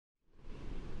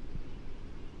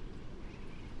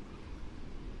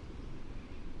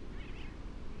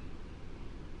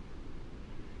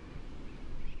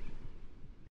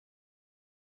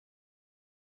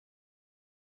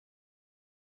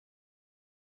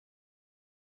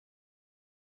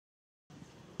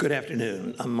Good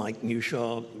afternoon. I'm Mike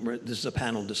Mewshaw. This is a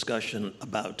panel discussion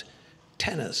about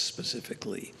tennis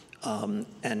specifically,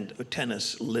 and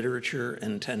tennis literature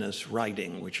and tennis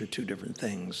writing, which are two different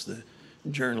things. The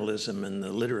journalism and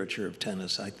the literature of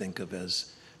tennis I think of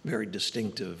as very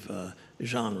distinctive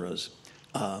genres.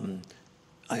 I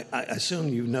assume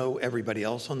you know everybody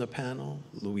else on the panel: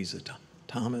 Louisa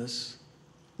Thomas,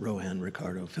 Rowan,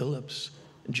 Ricardo, Phillips,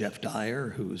 Geoff Dyer,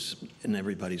 who's in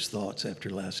everybody's thoughts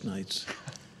after last night's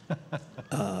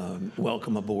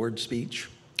welcome aboard speech.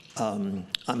 Did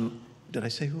I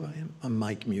say who I am? I'm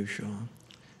Mike Mewshaw.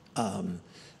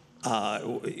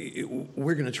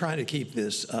 We're going to try to keep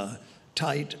this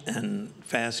tight and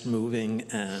fast-moving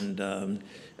and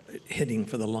hitting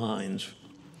for the lines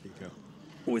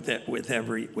with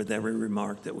every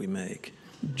remark that we make.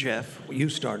 Geoff, you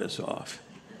start us off.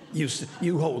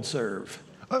 You hold serve.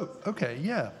 Oh, okay,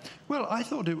 yeah. Well, I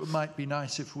thought it might be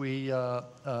nice if we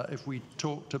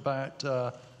talked about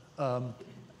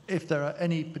if there are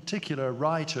any particular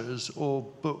writers or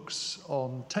books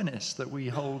on tennis that we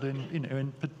hold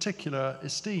in particular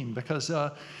esteem, because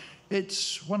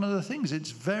it's one of the things.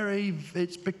 It's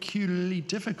peculiarly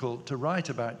difficult to write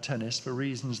about tennis for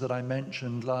reasons that I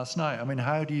mentioned last night. I mean,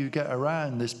 how do you get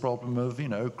around this problem of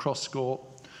cross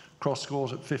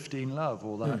court at 15 love,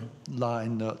 or that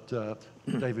line that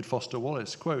David Foster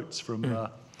Wallace quotes from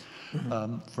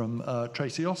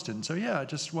Tracy Austin? So yeah, I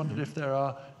just wondered if there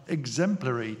are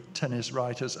exemplary tennis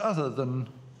writers other than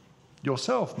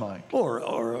yourself, Mike,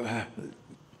 or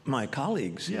my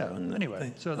colleagues. Yeah.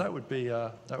 Anyway, so that would be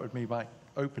my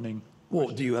opening. Well,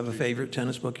 do you have a favorite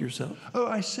tennis book yourself? Oh,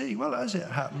 I see. Well, as it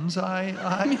happens, I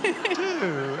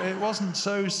do. It wasn't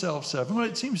so self-serving. Well,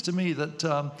 it seems to me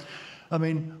that.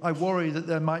 I worry that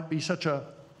there might be such a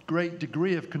great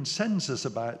degree of consensus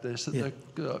about this that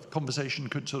the conversation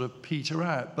could sort of peter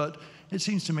out. But it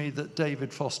seems to me that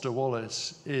David Foster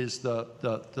Wallace is the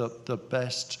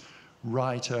best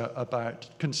writer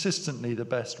consistently the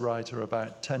best writer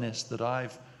about tennis that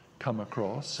I've come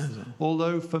across.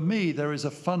 Although for me there is a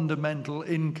fundamental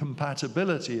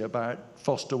incompatibility about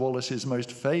Foster Wallace's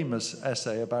most famous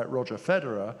essay about Roger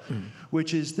Federer,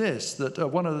 which is this, that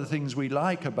one of the things we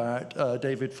like about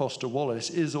David Foster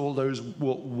Wallace is all those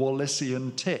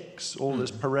Wallaceian ticks, all those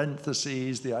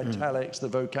parentheses, the italics, the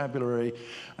vocabulary.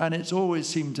 And it's always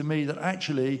seemed to me that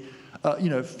actually,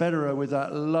 Federer with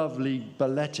that lovely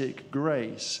balletic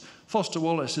grace, Foster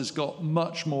Wallace has got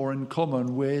much more in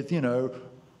common with,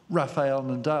 Rafael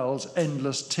Nadal's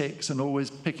endless ticks and always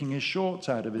picking his shorts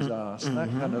out of his ass, that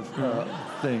kind of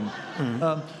thing.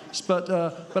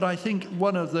 But I think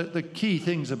one of the key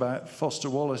things about Foster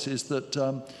Wallace is that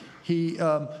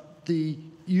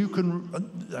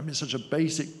it's such a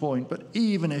basic point, but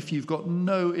even if you've got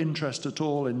no interest at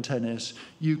all in tennis,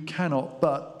 you cannot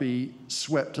but be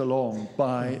swept along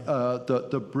by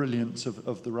the brilliance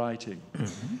of the writing.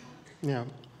 Yeah.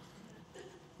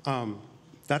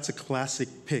 That's a classic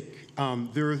pick.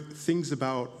 There are things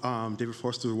about David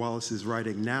Foster Wallace's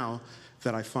writing now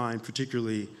that I find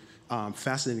particularly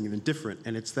fascinating and different,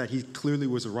 and it's that he clearly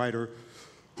was a writer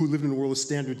who lived in a world of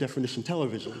standard definition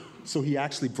television. So he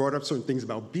actually brought up certain things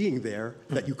about being there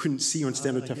that you couldn't see on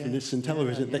standard definition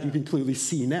television that you can clearly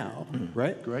see now,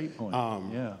 right? Great point,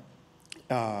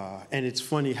 and it's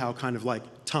funny how kind of like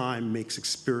time makes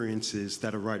experiences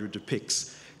that a writer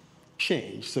depicts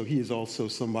change. So he is also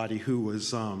somebody who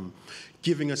was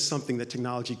giving us something that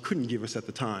technology couldn't give us at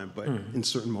the time, but in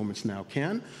certain moments now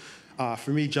can.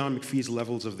 For me, John McPhee's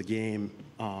Levels of the Game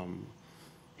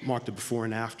marked a before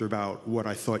and after about what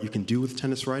I thought you can do with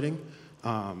tennis writing.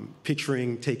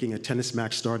 Picturing taking a tennis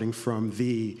match starting from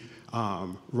the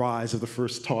rise of the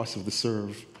first toss of the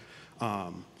serve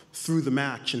through the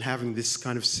match and having this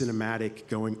kind of cinematic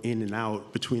going in and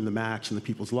out between the match and the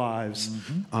people's lives.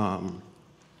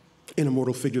 In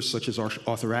immortal figures such as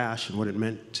Arthur Ashe and what it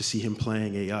meant to see him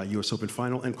playing a U.S. Open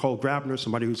final, and Carl Grabner,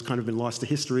 somebody who's kind of been lost to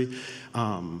history,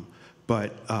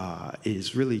 but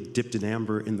is really dipped in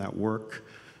amber in that work.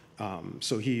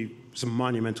 So he's a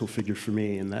monumental figure for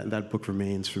me, and that book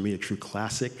remains for me a true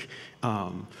classic.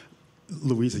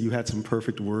 Louisa, you had some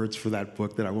perfect words for that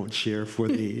book that I won't share for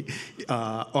the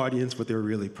audience, but they're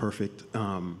really perfect.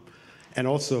 And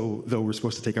also, though we're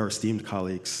supposed to take our esteemed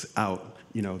colleagues out,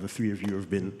 the three of you have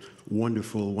been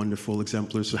wonderful, wonderful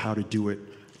exemplars of how to do it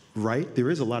right. There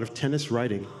is a lot of tennis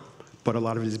writing, but a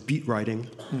lot of it is beat writing.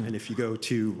 And if you go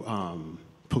to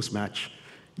post-match,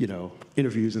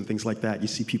 interviews and things like that, you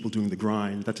see people doing the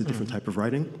grind. That's a different type of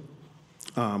writing,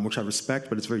 which I respect,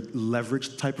 but it's a very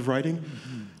leveraged type of writing.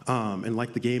 And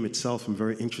like the game itself, I'm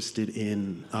very interested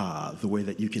in the way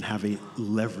that you can have a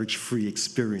leverage-free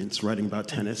experience writing about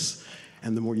tennis.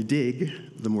 And the more you dig,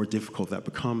 the more difficult that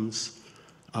becomes.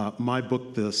 My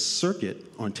book, The Circuit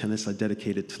on Tennis, I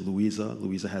dedicated to Louisa.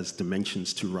 Louisa has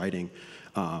dimensions to writing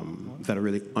that are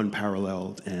really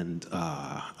unparalleled, and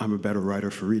I'm a better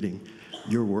writer for reading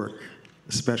your work,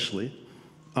 especially.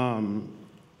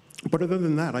 But other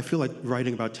than that, I feel like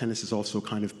writing about tennis is also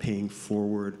kind of paying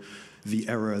forward the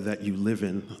era that you live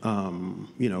in.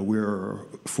 We're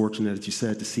fortunate, as you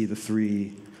said, to see the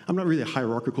three. I'm not really a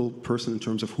hierarchical person in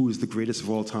terms of who is the greatest of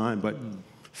all time, but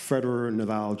Federer,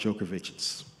 Nadal,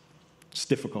 Djokovic, it's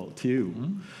difficult to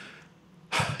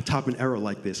top an era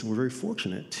like this, and we're very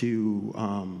fortunate to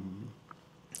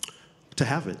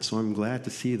have it. So I'm glad to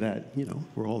see that,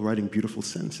 we're all writing beautiful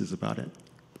sentences about it.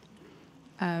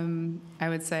 I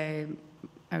would say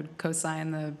I would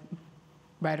co-sign the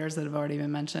writers that have already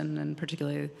been mentioned, and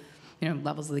particularly,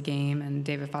 Levels of the Game and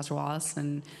David Foster Wallace.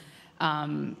 And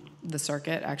The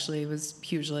Circuit actually was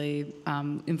hugely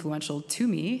influential to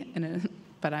me,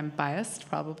 but I'm biased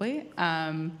probably.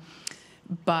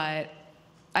 But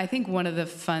I think one of the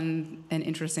fun and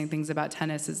interesting things about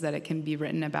tennis is that it can be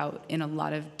written about in a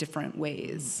lot of different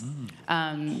ways.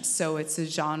 So it's a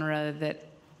genre that,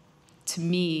 to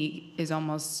me, is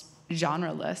almost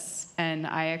genreless. And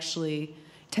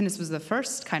tennis was the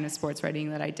first kind of sports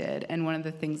writing that I did. And one of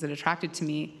the things that attracted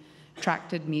me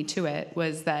to it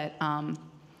was that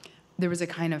there was a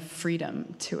kind of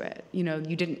freedom to it.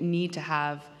 You didn't need to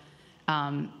have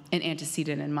an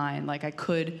antecedent in mind. Like, I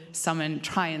could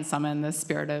try and summon the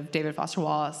spirit of David Foster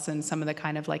Wallace and some of the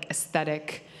kind of like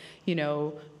aesthetic,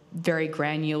 very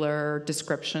granular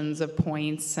descriptions of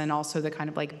points, and also the kind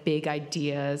of like big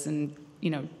ideas and,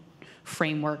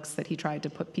 frameworks that he tried to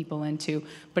put people into.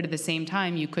 But at the same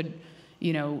time, you could,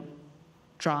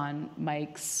 draw on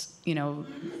Mike's,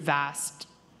 vast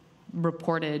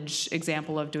reportage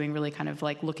example of doing really kind of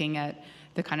like looking at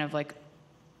the kind of like,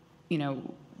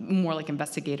 more like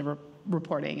investigative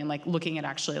reporting, and like looking at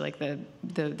actually like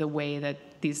the way that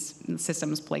these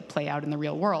systems like play out in the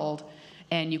real world.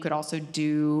 And you could also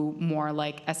do more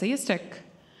like essayistic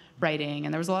writing,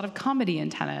 and there was a lot of comedy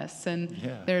in tennis, and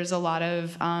there's a lot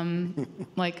of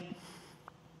like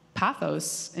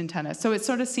pathos in tennis. So it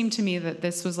sort of seemed to me that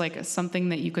this was like something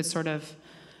that you could sort of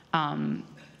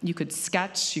you could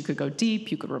sketch, you could go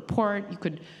deep, you could report, you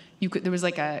could there was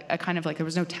like a kind of like, there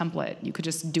was no template, you could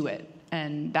just do it.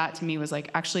 And that to me was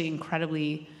like actually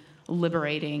incredibly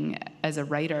liberating as a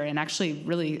writer, and actually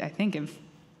really, I think,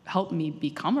 helped me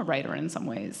become a writer in some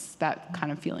ways, that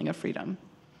kind of feeling of freedom.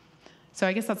 So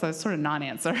I guess that's a sort of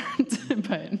non-answer,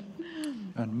 but.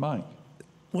 And Mike?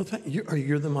 Well,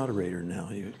 you're the moderator now.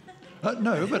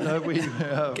 No, but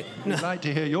we'd like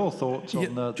to hear your thoughts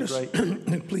on the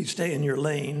great. Please stay in your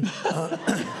lane.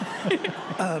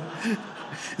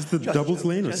 Is the doubles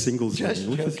lane or singles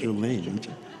lane? Which is your lane?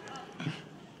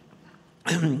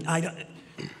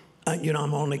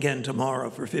 I'm on again tomorrow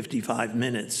for 55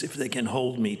 minutes, if they can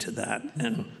hold me to that,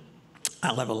 and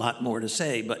I'll have a lot more to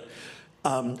say, but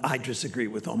I disagree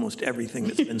with almost everything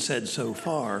that's been said so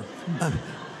far.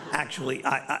 Actually,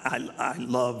 I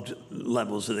loved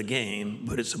Levels of the Game,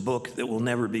 but it's a book that will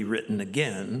never be written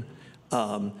again,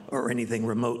 or anything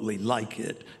remotely like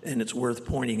it, and it's worth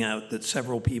pointing out that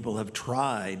several people have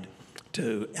tried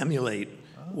to emulate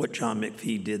what John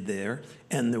McPhee did there,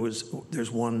 and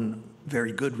there's one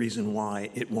very good reason why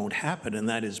it won't happen, and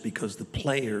that is because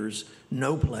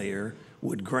no player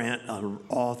would grant an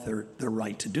author the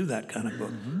right to do that kind of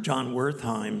book. John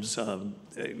Wertheim's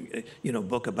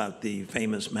book about the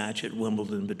famous match at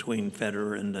Wimbledon between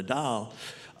Federer and Nadal,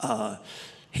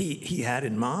 he had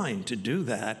in mind to do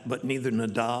that, but neither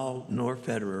Nadal nor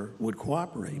Federer would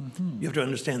cooperate. You have to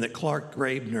understand that Clark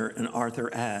Graebner and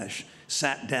Arthur Ashe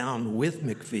sat down with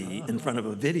McPhee in front of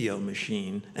a video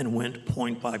machine and went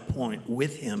point by point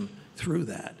with him through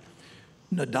that.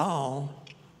 Nadal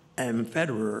and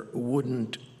Federer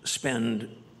wouldn't spend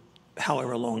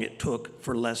however long it took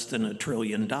for less than $1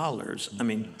 trillion. I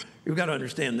mean, you've got to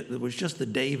understand that it was just the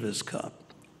Davis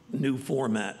Cup, new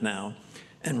format now,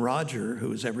 and Roger,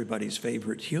 who is everybody's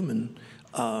favorite human,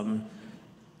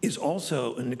 is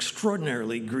also an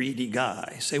extraordinarily greedy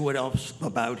guy. Say what else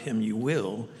about him you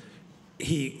will.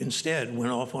 He instead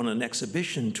went off on an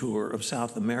exhibition tour of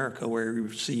South America where he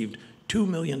received $2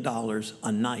 million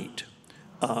a night.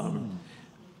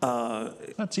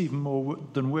 That's even more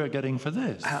than we're getting for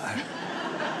this.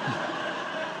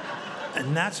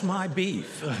 And that's my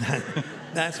beef.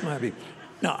 That's my beef.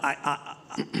 No,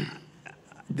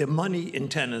 the money in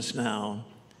tennis now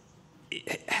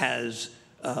has,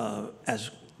 as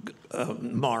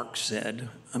Marx said,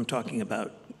 I'm talking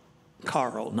about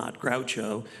Karl, not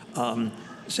Groucho,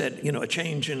 said, a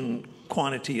change in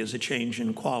quantity is a change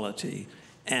in quality.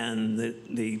 And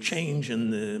the change in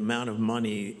the amount of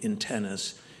money in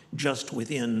tennis just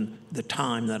within the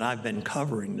time that I've been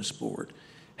covering the sport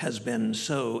has been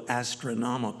so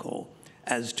astronomical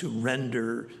as to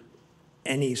render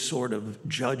any sort of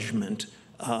judgment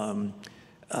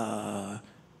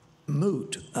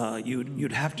moot.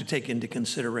 You'd have to take into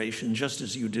consideration, just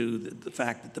as you do the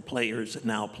fact that the players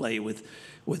now play with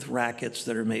rackets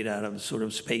that are made out of sort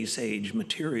of space-age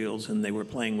materials, and they were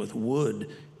playing with wood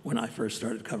when I first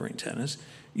started covering tennis.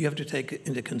 You have to take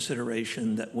into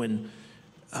consideration that when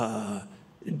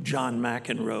John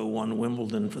McEnroe won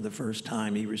Wimbledon for the first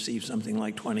time, he received something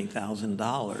like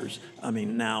 $20,000. I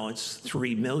mean, now it's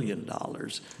 $3 million.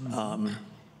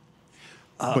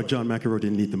 But John McEnroe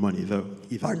didn't need the money, though,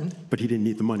 either. Pardon? But he didn't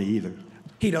need the money either.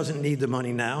 He doesn't need the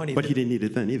money now. But he didn't need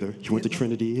it then either. He went to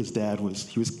Trinity. His dad was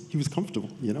comfortable,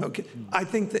 you know? Okay. I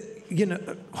think that,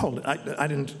 hold it. I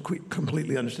didn't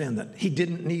completely understand that. He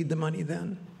didn't need the money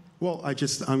then? Well,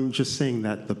 I'm just saying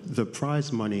that the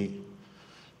prize money,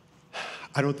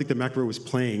 I don't think that McEnroe was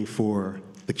playing for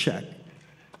the check,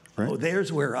 right? Oh,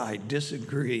 there's where I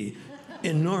disagree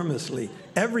enormously.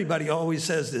 Everybody always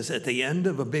says this. At the end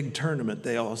of a big tournament,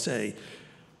 they all say,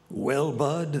 well,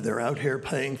 Bud, they're out here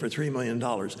paying for $3 million.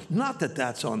 Not that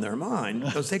that's on their mind,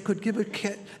 because they could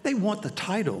they want the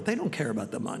title. They don't care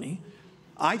about the money.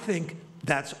 I think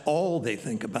that's all they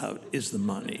think about is the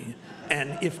money.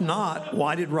 And if not,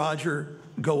 why did Roger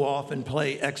go off and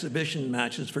play exhibition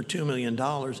matches for $2 million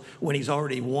when he's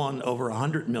already won over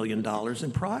 $100 million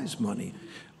in prize money?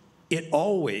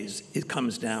 It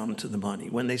comes down to the money.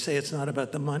 When they say it's not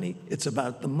about the money, it's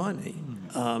about the money.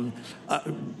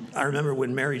 I remember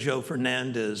when Mary Jo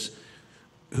Fernandez,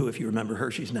 who, if you remember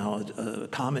her, she's now a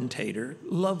commentator,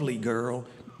 lovely girl,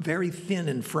 very thin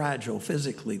and fragile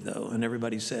physically, though, and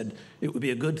everybody said it would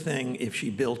be a good thing if she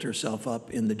built herself up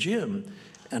in the gym.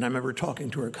 And I remember talking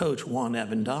to her coach, Juan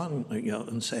Avendon,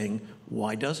 and saying,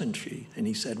 why doesn't she? And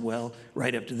he said, well,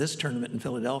 right after this tournament in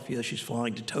Philadelphia, she's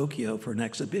flying to Tokyo for an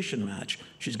exhibition match.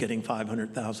 She's getting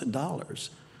 $500,000.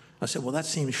 I said, well, that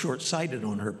seems short-sighted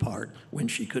on her part when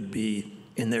she could be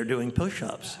in there doing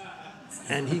push-ups.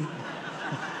 And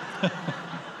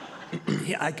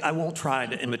I won't try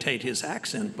to imitate his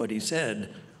accent, but he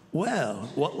said, well,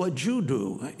 what would you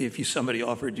do if somebody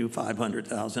offered you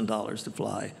 $500,000 to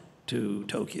fly to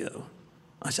Tokyo?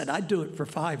 I said, I'd do it for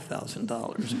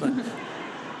 $5,000, but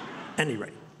any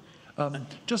rate.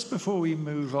 Just before we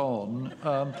move on,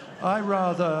 I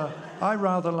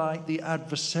rather like the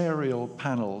adversarial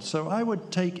panel. So I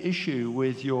would take issue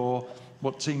with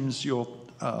what seems your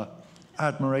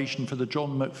admiration for the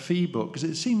John McPhee book, because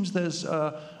it seems there's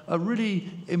a really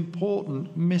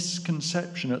important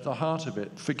misconception at the heart of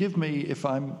it. Forgive me if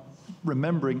I'm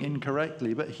remembering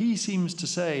incorrectly, but he seems to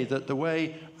say that the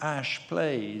way Ash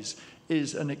plays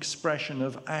is an expression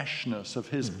of Ashness, of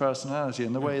his personality,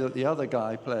 and the way that the other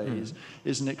guy plays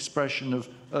is an expression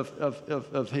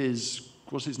of his,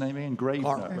 what's his name again?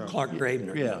 Gravener. Clark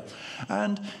Gravener. Yeah.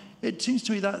 And it seems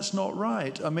to me that's not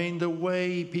right. I mean, the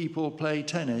way people play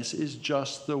tennis is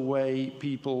just the way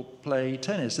people play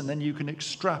tennis, and then you can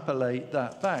extrapolate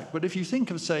that back. But if you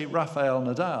think of, say, Rafael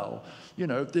Nadal,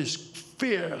 this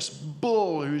fierce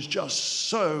bull who's just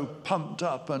so pumped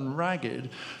up and ragged.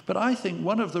 But I think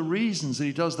one of the reasons that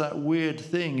he does that weird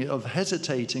thing of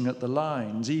hesitating at the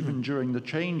lines, even during the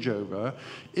changeover,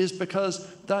 is because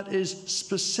that is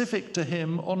specific to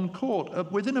him on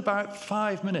court. Within about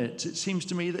 5 minutes, it seems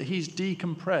to me that he's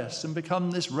decompressed and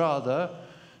become this rather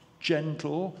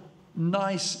gentle,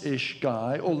 nice-ish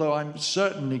guy, although I'm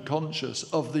certainly conscious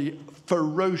of the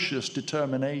ferocious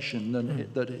determination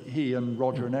that he and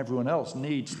Roger and everyone else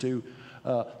needs to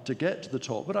get to the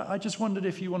top. But I just wondered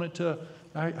if you wanted to,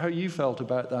 how you felt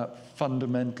about that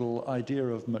fundamental idea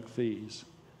of McPhee's.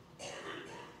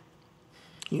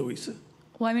 Louisa?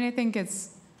 Well, I mean, I think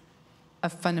it's a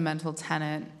fundamental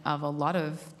tenet of a lot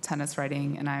of tennis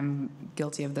writing, and I'm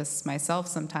guilty of this myself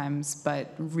sometimes,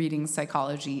 but reading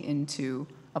psychology into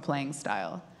a playing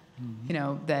style.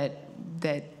 That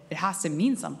it has to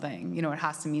mean something. It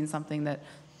has to mean something that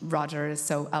Roger is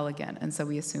so elegant, and so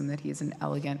we assume that he's an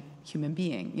elegant human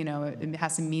being. It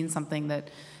has to mean something that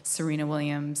Serena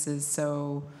Williams is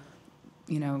so,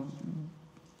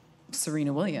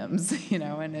 Serena Williams,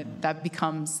 and that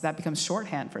becomes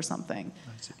shorthand for something.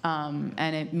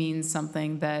 And it means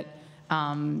something that,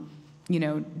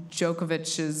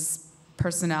 Djokovic's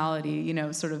personality,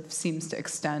 sort of seems to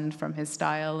extend from his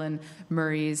style, and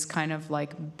Murray's kind of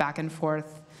like back and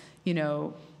forth,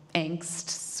 angst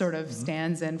sort of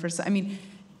stands in for. I mean,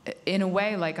 in a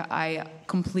way, like I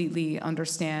completely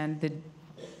understand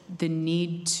the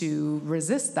need to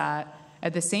resist that.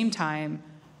 At the same time,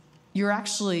 you're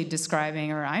actually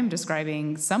describing, or I'm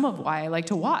describing, some of why I like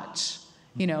to watch,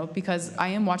 because I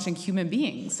am watching human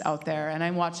beings out there, and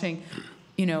I'm watching,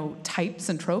 types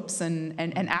and tropes and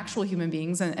actual human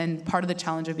beings. And part of the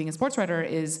challenge of being a sports writer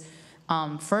is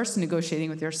first negotiating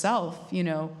with yourself,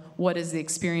 what is the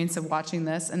experience of watching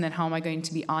this? And then how am I going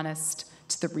to be honest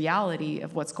to the reality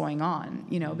of what's going on,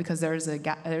 because there's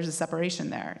a separation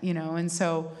there, and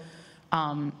so,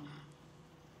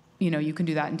 you can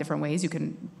do that in different ways. You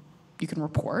can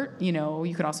report, you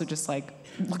can also just like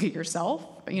look at yourself,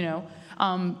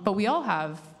 but we all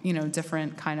have,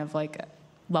 different kind of like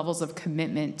levels of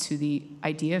commitment to the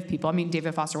idea of people. I mean,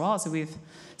 David Foster Wallace, who we've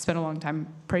spent a long time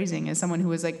praising, is someone who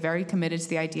was like very committed to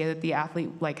the idea that the athlete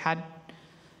like had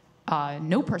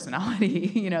no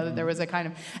personality, that there was a kind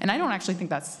of, and I don't actually think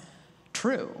that's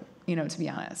true, to be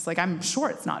honest. Like, I'm sure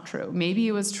it's not true. Maybe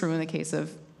it was true in the case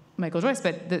of Michael Joyce,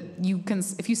 but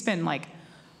if you spend like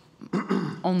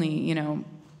only,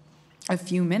 a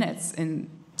few minutes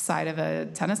inside of a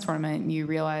tennis tournament, you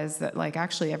realize that like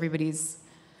actually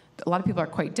a lot of people are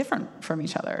quite different from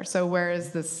each other. So where is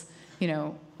this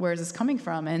coming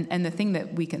from? And the thing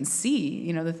that we can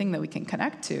see, the thing that we can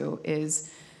connect to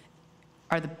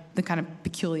are the kind of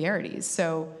peculiarities.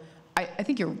 So I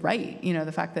think you're right,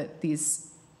 the fact that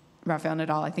Rafael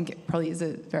Nadal, I think it probably is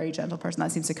a very gentle person.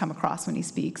 That seems to come across when he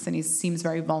speaks, and he seems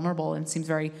very vulnerable and seems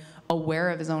very aware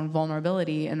of his own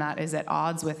vulnerability, and that is at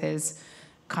odds with his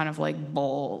kind of like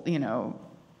bull,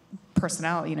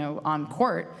 personality, on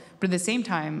court. But at the same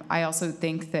time, I also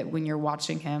think that when you're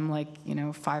watching him, like,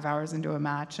 5 hours into a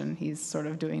match and he's sort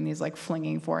of doing these like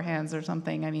flinging forehands or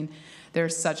something, I mean,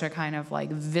 there's such a kind of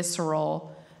like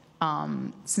visceral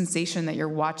sensation that you're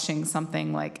watching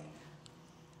something like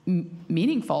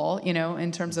meaningful,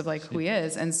 in terms of like who he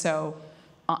is. And so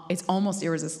it's almost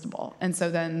irresistible. And so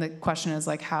then the question is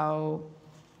like, how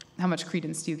much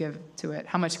credence do you give to it?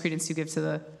 How much credence do you give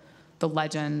to the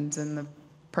legend and the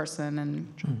person? And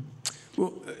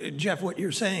Well, Geoff, what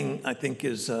you're saying, I think,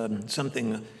 is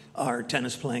something our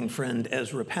tennis-playing friend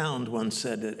Ezra Pound once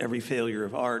said, that every failure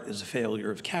of art is a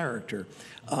failure of character.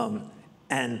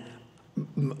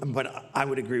 But I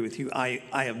would agree with you. I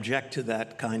object to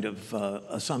that kind of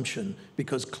assumption,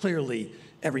 because clearly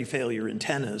every failure in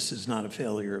tennis is not a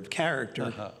failure of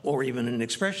character or even an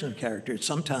expression of character. It's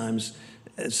sometimes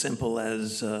as simple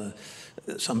as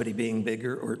somebody being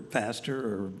bigger or faster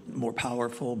or more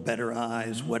powerful, better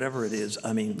eyes, whatever it is.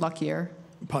 I mean, luckier.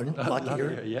 Pardon?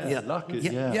 Luckier. Luck is,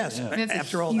 Yes. I mean,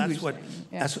 After all, that's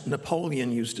what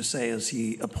Napoleon used to say as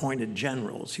he appointed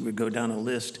generals. He would go down a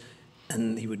list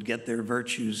and he would get their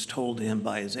virtues told to him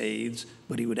by his aides,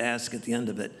 but he would ask at the end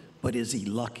of it, but is he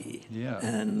lucky? Yeah.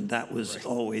 And that was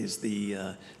always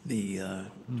the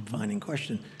defining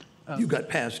question. You got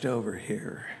passed over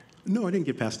here. No, I didn't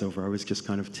get passed over. I was just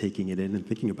kind of taking it in and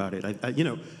thinking about it.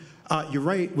 You're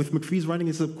right. With McPhee's writing,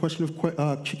 it's a question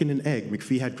of chicken and egg.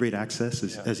 McPhee had great access,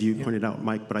 as you pointed out,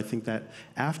 Mike, but I think that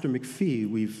after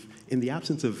McPhee, in the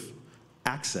absence of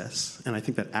access, and I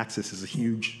think that access is a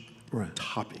huge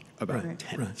topic about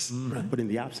tennis, but in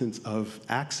the absence of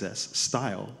access,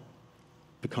 style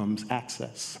becomes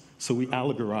access. So we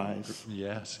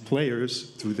allegorize players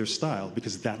through their style,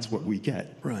 because that's what we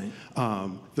get. Right.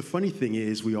 The funny thing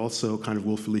is, we also kind of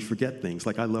willfully forget things.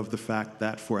 Like, I love the fact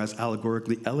that for as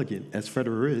allegorically elegant as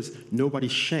Federer is, nobody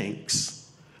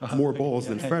shanks more balls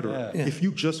than Federer. Yeah. If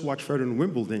you just watch Federer in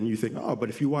Wimbledon, you think, oh, but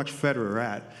if you watch Federer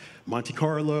at Monte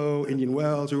Carlo, Indian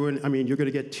Wells, you're going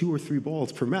to get 2 or 3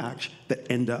 balls per match that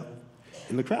end up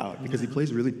in the crowd, because he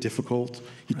plays really difficult.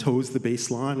 He toes the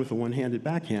baseline with a one-handed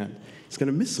backhand. He's going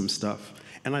to miss some stuff.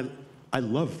 And I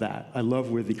love that. I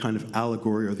love where the kind of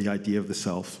allegory or the idea of the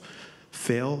self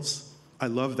fails. I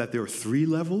love that there are 3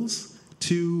 levels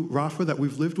to Rafa that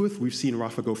we've lived with. We've seen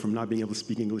Rafa go from not being able to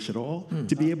speak English at all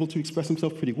to be able to express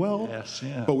himself pretty well.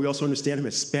 But we also understand him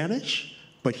as Spanish,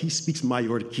 but he speaks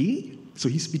Mallorquí, so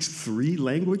he speaks 3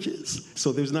 languages.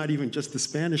 So there's not even just the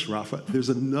Spanish Rafa, there's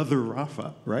another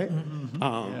Rafa, right?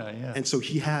 And so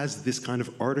he has this kind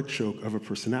of artichoke of a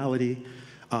personality,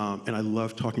 and I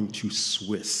love talking to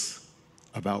Swiss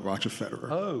about Roger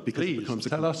Federer, because it becomes a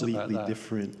completely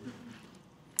different.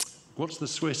 What's the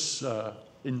Swiss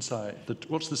insight?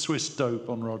 What's the Swiss dope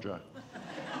on Roger?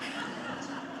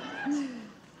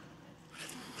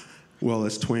 Well,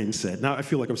 as Twain said, now I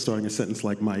feel like I'm starting a sentence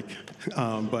like Mike,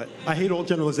 but I hate all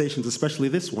generalizations, especially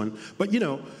this one. But, you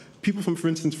know, people from, for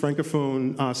instance,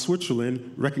 Francophone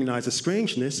Switzerland recognize a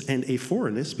strangeness and a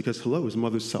foreignness, because, hello, his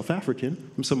mother's South African,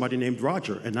 from somebody named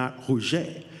Roger and not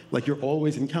Roger. Like, you're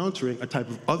always encountering a type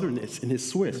of otherness in his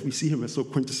Swiss. We see him as so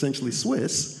quintessentially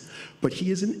Swiss, but he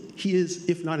is,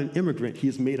 if not an immigrant, he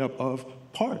is made up of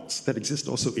parts that exist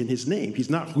also in his name. He's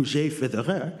not Roger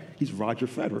Federer, he's Roger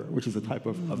Federer, which is a type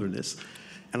of otherness.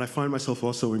 And I find myself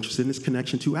also interested in his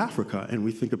connection to Africa. And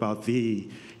we think about the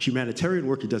humanitarian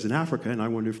work he does in Africa, and I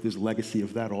wonder if there's a legacy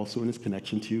of that also in his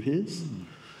connection to his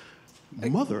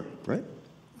mother, right?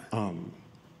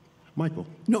 Michael.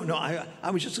 No,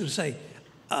 I was just going to say,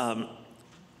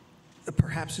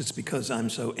 perhaps it's because I'm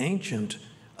so ancient,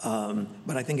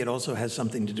 but I think it also has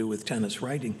something to do with tennis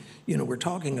writing. You know, we're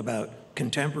talking about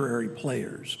contemporary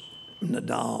players,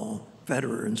 Nadal,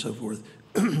 Federer, and so forth.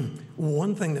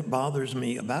 One thing that bothers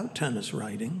me about tennis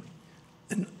writing,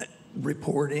 and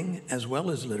reporting as well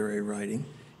as literary writing,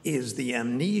 is the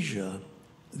amnesia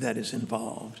that is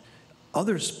involved.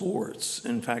 Other sports,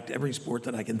 in fact, every sport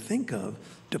that I can think of,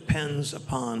 depends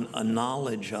upon a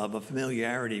knowledge of, a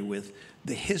familiarity with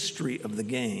the history of the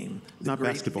game. Not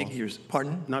great basketball. Figures.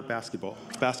 Pardon? Not basketball.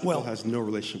 Basketball has no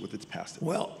relation with its past.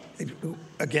 Well,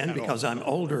 again, because I'm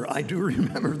older, I do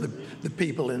remember the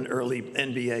people in early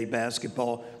NBA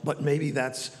basketball, but maybe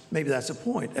that's a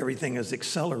point. Everything is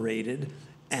accelerated,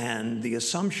 and the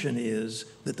assumption is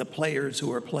that the players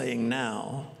who are playing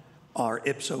now are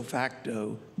ipso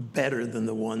facto better than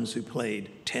the ones who played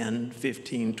 10,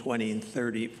 15, 20, and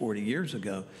 30, 40 years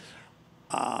ago.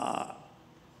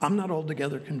 I'm not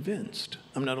altogether convinced.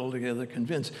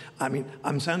 I mean,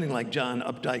 I'm sounding like John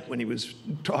Updike when he was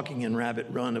talking in Rabbit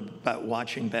Run about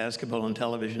watching basketball on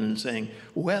television and saying,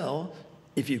 well,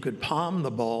 if you could palm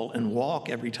the ball and walk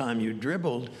every time you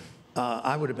dribbled,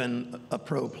 I would have been a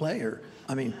pro player.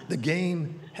 I mean, the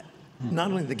game,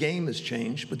 not only the game has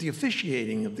changed, but the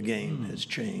officiating of the game has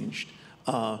changed.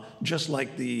 Just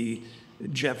like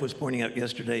Geoff was pointing out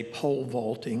yesterday, pole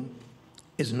vaulting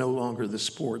is no longer the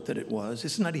sport that it was.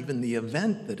 It's not even the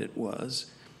event that it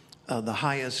was. The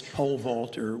highest pole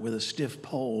vaulter with a stiff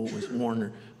pole was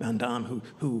Warner Van Dam,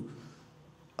 who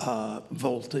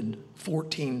vaulted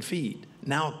 14 feet.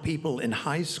 Now people in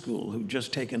high school who've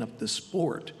just taken up the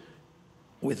sport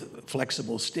with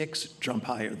flexible sticks jump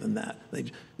higher than that.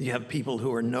 You have people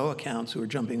who are no accounts who are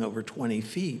jumping over 20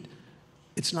 feet.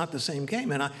 It's not the same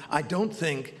game. And I don't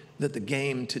think that the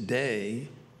game today,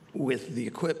 with the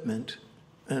equipment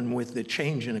and with the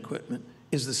change in equipment,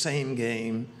 is the same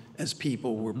game as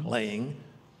people were playing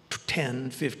 10,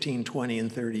 15, 20,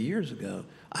 and 30 years ago.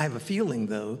 I have a feeling,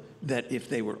 though, that if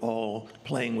they were all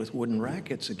playing with wooden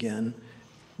rackets again,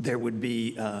 there would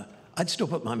be, I'd still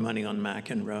put my money on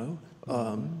McEnroe.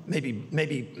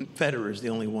 Maybe Federer is the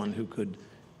only one who could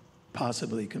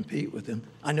possibly compete with him.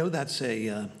 I know that's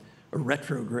a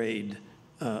retrograde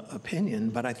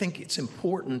opinion, but I think it's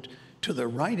important to the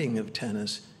writing of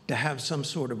tennis to have some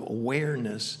sort of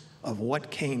awareness of what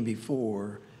came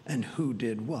before and who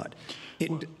did what.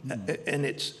 And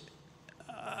it's,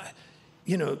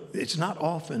 it's not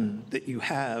often that you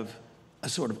have a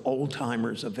sort of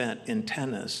old-timers event in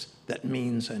tennis that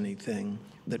means anything,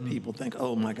 that people think,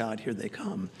 oh my God, here they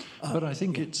come. But I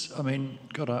think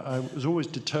I was always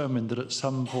determined that at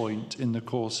some point in the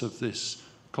course of this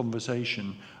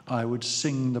conversation, I would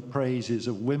sing the praises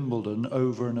of Wimbledon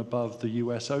over and above the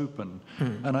US Open.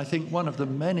 And I think one of the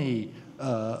many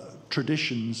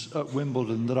traditions at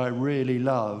Wimbledon that I really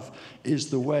love is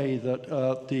the way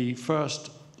that the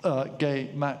first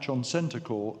game match on centre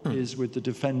court is with the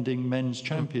defending men's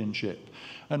championship.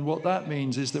 And what that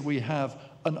means is that we have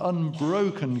an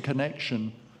unbroken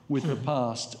connection with the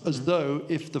past, as though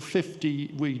if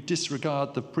we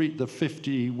disregard the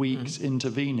 50 weeks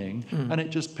intervening, and it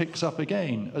just picks up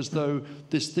again, as though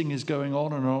this thing is going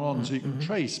on and on, so you can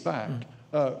trace back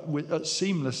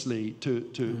seamlessly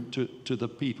to the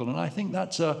people. And I think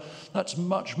that's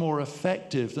much more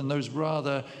effective than those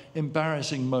rather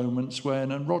embarrassing moments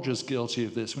when, and Roger's guilty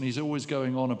of this, when he's always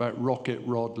going on about Rocket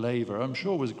Rod Laver. I'm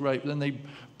sure it was great, but then they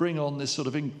bring on this sort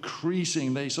of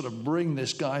they sort of bring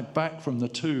this guy back from the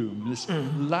tomb, this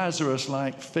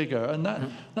Lazarus-like figure, and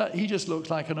that he just looks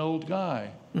like an old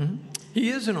guy. He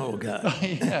is an old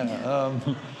guy. Yeah.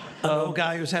 An old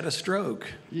guy who's had a stroke.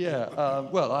 Yeah,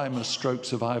 well, I'm a stroke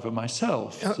survivor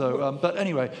myself. So, but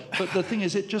anyway, but the thing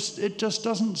is, it just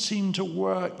doesn't seem to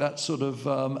work, that sort of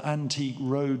antique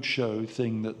roadshow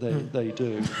thing that they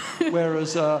do.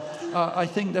 Whereas I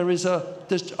think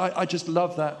I just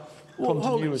love that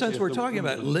continuity. Since we're talking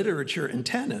about literature and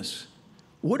tennis,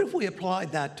 what if we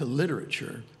applied that to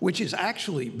literature, which is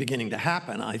actually beginning to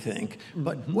happen, I think,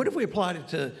 but what if we applied it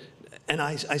to, and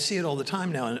I see it all the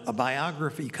time now, a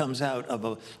biography comes out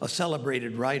of a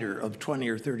celebrated writer of 20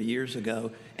 or 30 years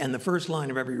ago, and the first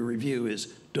line of every review is,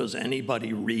 does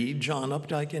anybody read John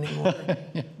Updike anymore?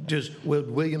 Will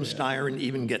William Dyer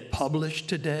even get published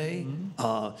today?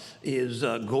 Is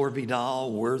Gore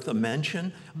Vidal worth a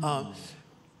mention?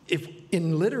 If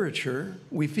in literature,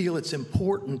 we feel it's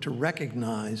important to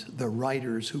recognize the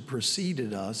writers who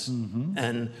preceded us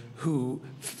and who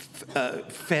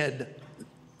fed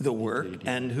the work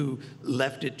and who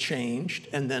left it changed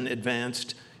and then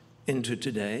advanced into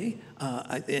today.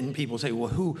 And people say, well,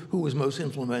 who was most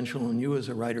influential in you as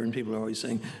a writer? And people are always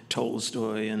saying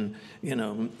Tolstoy and,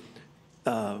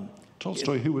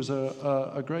 Tolstoy, who was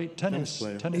a great tennis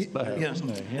player,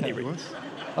 wasn't he? Yeah. Anyway.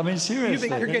 I mean, seriously.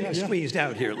 You're getting squeezed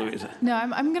out here, Louisa. No,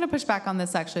 I'm going to push back on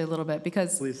this actually a little bit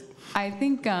because Please. I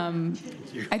think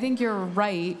you're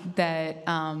right that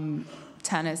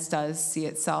tennis does see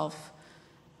itself,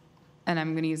 and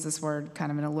I'm going to use this word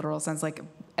kind of in a literal sense, like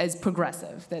as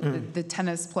progressive. That the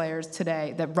tennis players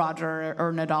today, that Roger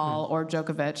or Nadal or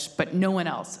Djokovic, but no one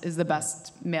else is the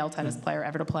best male tennis player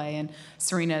ever to play, and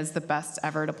Serena is the best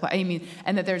ever to play. I mean,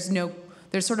 and that there's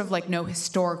sort of like no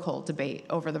historical debate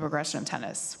over the progression of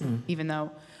tennis, even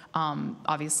though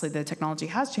obviously the technology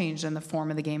has changed and the form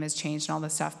of the game has changed and all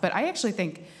this stuff. But I actually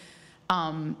think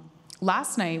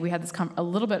last night we had this a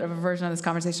little bit of a version of this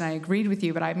conversation. I agreed with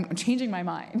you, but I'm changing my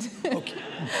mind. Okay,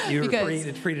 you're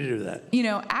Because, free to do that.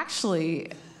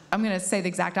 Actually, I'm going to say the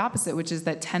exact opposite, which is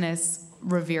that tennis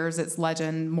reveres its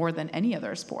legend more than any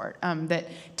other sport. That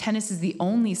tennis is the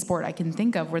only sport I can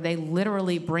think of where they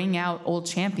literally bring out old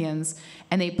champions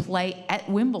and they play at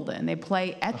Wimbledon, they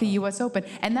play at the U.S. Open,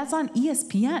 and that's on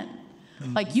ESPN.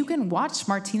 Like, you can watch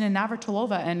Martina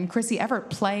Navratilova and Chrissy Everett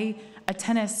play a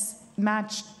tennis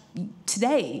match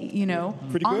today,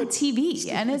 on TV,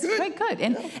 and it's quite good.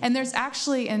 And there's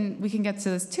actually, and we can get to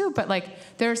this too, but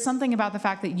like there's something about the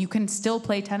fact that you can still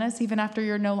play tennis even after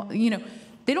you're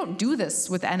they don't do this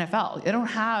with the NFL. They don't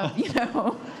have,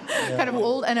 kind of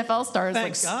old NFL stars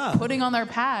putting on their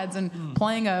pads and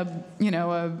playing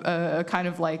a kind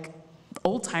of like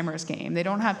old timers game. They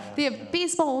have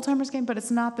baseball old timers game, but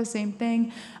it's not the same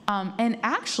thing. And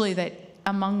actually that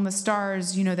among the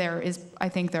stars, I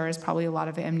think there is probably a lot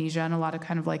of amnesia and a lot of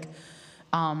kind of like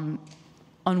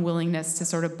unwillingness to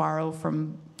sort of borrow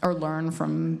from or learn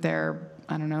from their,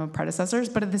 predecessors.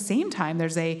 But at the same time,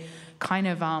 there's a kind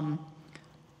of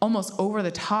almost over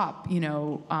the top,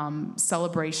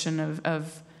 celebration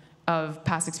of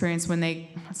past experience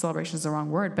celebration is the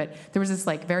wrong word, but there was this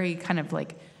like very kind of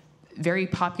like very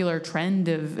popular trend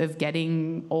of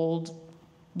getting old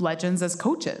legends as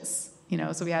coaches.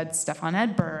 So we had Stefan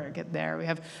Edberg there, we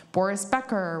have Boris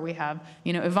Becker, we have,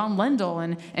 Yvonne Lendl.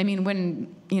 And I mean,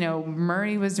 when,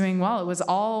 Murray was doing well, it was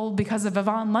all because of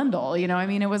Yvonne Lendl,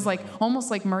 it was like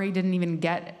almost like Murray didn't even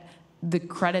get the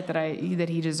credit that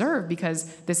he deserved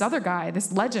because this other guy,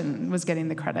 this legend, was getting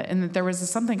the credit. And that there was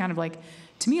something kind of like,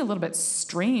 to me, a little bit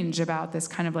strange about this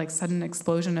kind of like sudden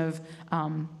explosion of,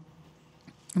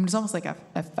 it was almost like a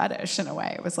fetish in a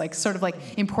way. It was like sort of like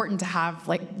important to have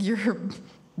like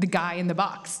the guy in the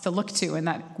box to look to in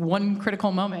that one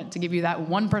critical moment to give you that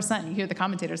 1%. You hear the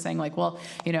commentator saying like, well,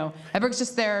 Edberg's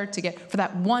just there for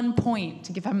that 1 point,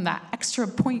 to give him that extra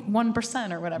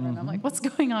 0.1% or whatever. And I'm like, what's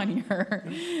going on here?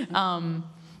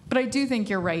 But I do think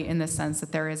you're right in the sense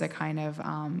that there is a kind of,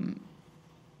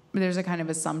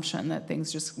 assumption that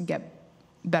things just get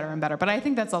better and better. But I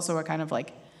think that's also a kind of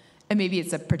like, and maybe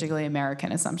it's a particularly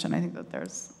American assumption. I think that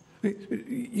there's.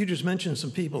 You just mentioned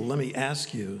some people. Let me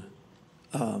ask you,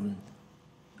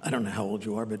 I don't know how old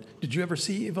you are, but did you ever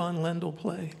see Yvonne Lendl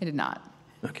play? I did not.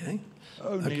 Okay.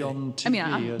 Only on TV. I mean,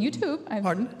 on YouTube.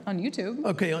 Pardon? On YouTube.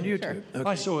 Okay, on YouTube. Sure. Okay.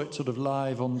 I saw it sort of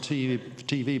live on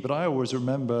TV, but I always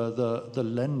remember the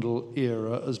Lendl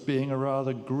era as being a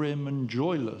rather grim and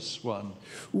joyless one.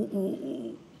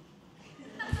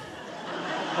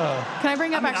 Can I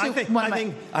bring up I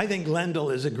think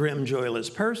Lendl is a grim, joyless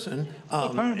person.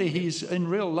 Apparently he's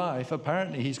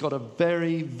got a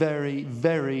very, very,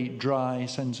 very dry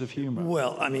sense of humor.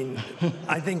 Well, I mean,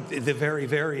 I think the very,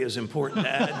 very is important to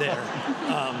add there.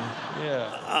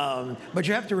 But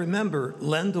you have to remember,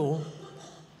 Lendl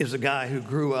is a guy who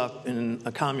grew up in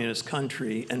a communist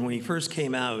country, and when he first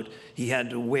came out, he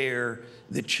had to wear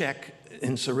the Czech,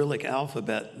 in Cyrillic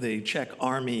alphabet, the Czech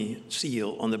army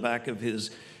seal on the back of his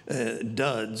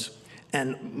duds.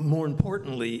 And more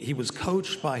importantly, he was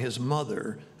coached by his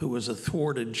mother, who was a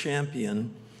thwarted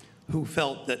champion, who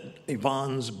felt that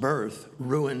Yvonne's birth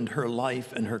ruined her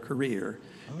life and her career.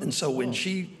 And so when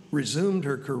she resumed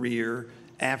her career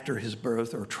after his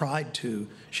birth, or tried to,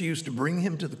 she used to bring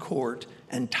him to the court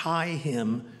and tie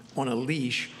him on a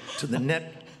leash to the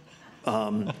net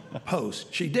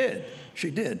post. She did.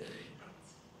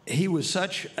 He was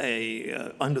such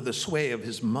under the sway of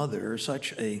his mother,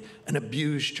 such an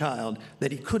abused child,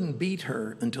 that he couldn't beat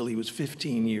her until he was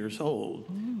 15 years old,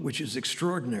 which is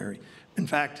extraordinary. In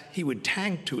fact, he would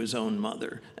tank to his own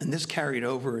mother, and this carried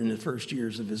over in the first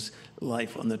years of his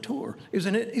life on the tour. He's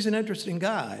an interesting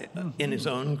guy in his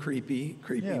own creepy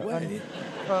way.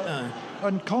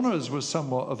 And Connors was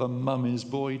somewhat of a mummy's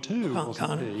boy too,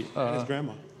 wasn't he? And his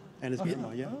grandma. And his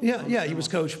grandma, yeah. Yeah, he was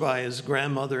coached by his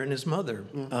grandmother and his mother.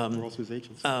 They're also his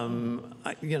agents.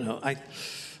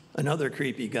 Another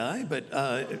creepy guy, but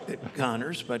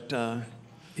Connors, but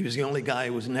he was the only guy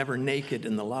who was never naked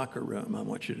in the locker room, I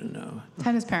want you to know.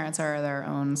 Tennis parents are their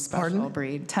own special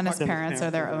breed. Tennis parents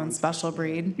are their own special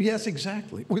breed. Yes,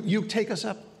 exactly. Will you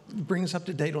bring us up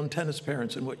to date on tennis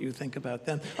parents and what you think about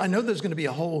them? I know there's going to be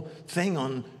a whole thing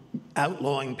on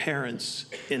outlawing parents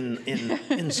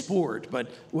in sport,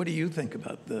 but what do you think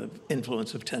about the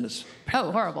influence of tennis parents?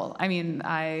 Oh, horrible. I mean,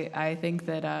 I think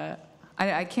that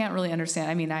I can't really understand.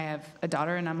 I mean, I have a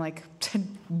daughter, and I'm like,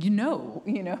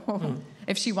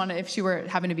 if she were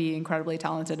having to be incredibly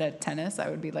talented at tennis, I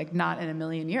would be like, not in a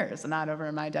million years, not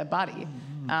over my dead body.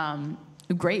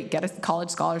 Great, get a college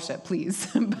scholarship, please.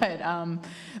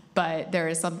 But there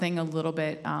is something a little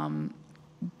bit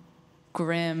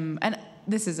grim, and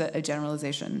this is a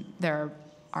generalization. There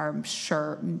are, I'm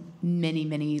sure, many,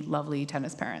 many lovely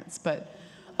tennis parents, but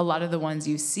a lot of the ones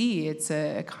you see, it's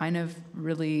a kind of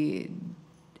really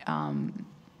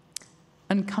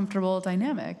uncomfortable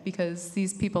dynamic, because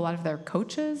these people, a lot of their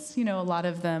coaches, a lot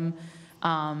of them,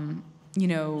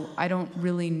 I don't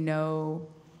really know.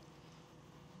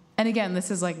 And again, this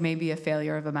is like maybe a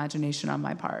failure of imagination on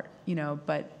my part,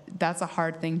 but that's a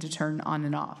hard thing to turn on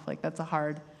and off. Like, that's a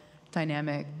hard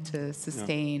dynamic to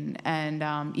sustain. Yeah.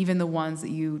 And even the ones that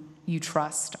you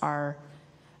trust are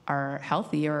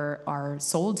healthy or are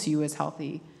sold to you as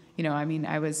healthy. I mean,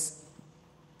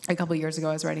 a couple of years ago,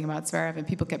 I was writing about Zverev, and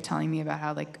people kept telling me about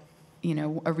how,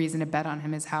 a reason to bet on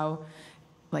him is how,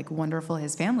 wonderful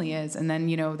his family is. And then,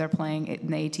 they're playing in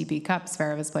the ATP Cup.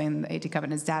 Zverev is playing the ATP Cup,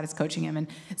 and his dad is coaching him, and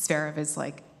Zverev is,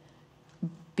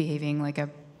 behaving like a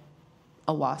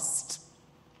lost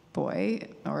boy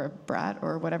or a brat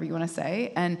or whatever you want to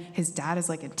say. And his dad is,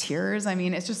 in tears. I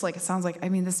mean, it's just, it sounds like,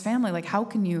 this family, how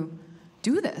can you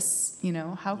do this?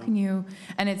 How can you?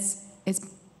 And it's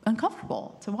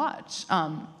uncomfortable to watch.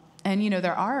 And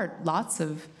there are lots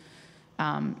of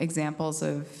examples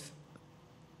of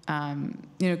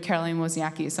Caroline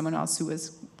Wozniacki is someone else who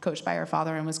was coached by her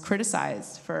father and was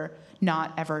criticized for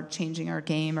not ever changing her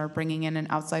game or bringing in an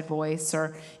outside voice,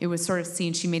 or it was sort of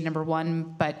seen, she made number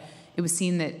one, but it was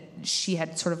seen that she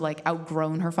had sort of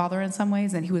outgrown her father in some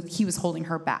ways, and he was holding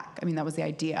her back. I mean, that was the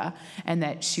idea, and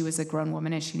that she was a grown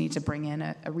woman and she needed to bring in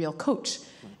a real coach.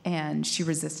 And she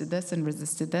resisted this.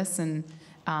 And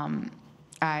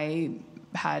I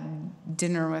had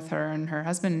dinner with her and her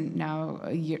husband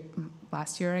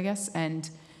last year, I guess. And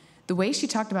the way she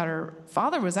talked about her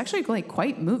father was actually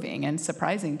quite moving and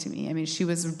surprising to me. I mean, she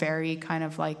was very kind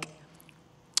of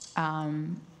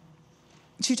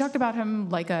she talked about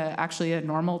him actually a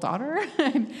normal daughter,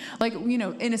 in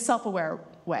a self-aware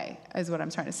way, is what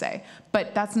I'm trying to say.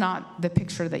 But that's not the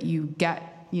picture that you get,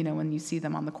 when you see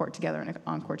them on the court together in an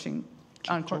on-court coaching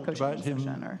about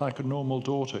him like a normal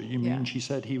daughter. You mean she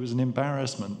said he was an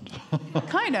embarrassment?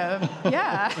 Kind of,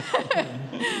 yeah.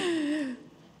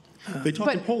 They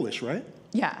talk in Polish, right?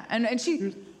 Yeah, and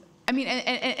she, I mean,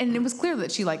 and it was clear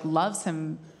that she loves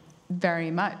him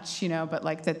very much,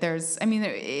 but that there's, I mean,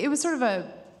 it was sort of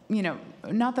a,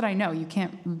 not that I know, you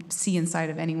can't see inside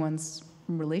of anyone's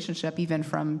relationship even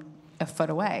from a foot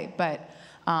away, but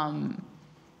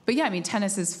yeah, I mean,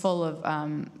 tennis is full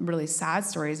of really sad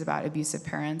stories about abusive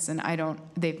parents, and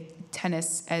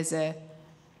tennis as the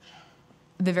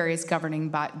various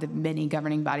the many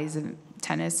governing bodies of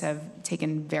tennis have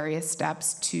taken various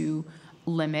steps to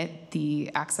limit the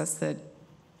access that,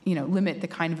 limit the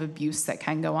kind of abuse that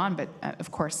can go on, but of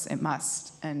course it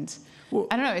must. And well,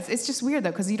 I don't know, it's just weird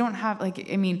though, because you don't have,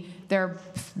 there are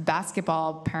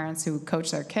basketball parents who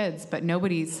coach their kids, but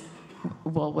nobody's,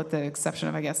 well, with the exception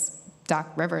of, I guess,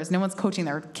 Doc Rivers, no one's coaching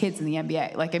their kids in the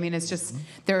NBA. It's just,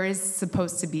 there is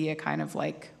supposed to be a kind of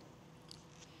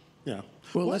Yeah.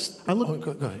 Well, let's. I look,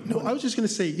 go ahead. No, I was just going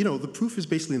to say, you know, the proof is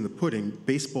basically in the pudding.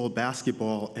 Baseball,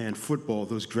 basketball, and football,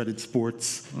 those dreaded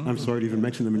sports. I'm sorry to even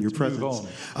mention them in your presence.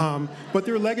 But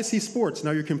they're legacy sports.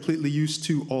 Now you're completely used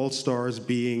to all-stars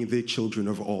being the children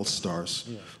of all-stars.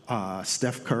 Yeah.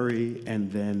 Steph Curry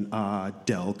and then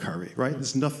Del Curry, right?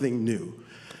 There's nothing new.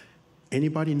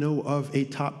 Anybody know of a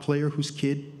top player whose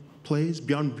kid plays?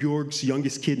 Bjorn Borg's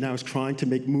youngest kid now is trying to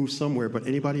make moves somewhere, but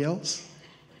anybody else?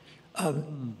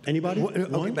 Anybody?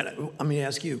 Okay, but let me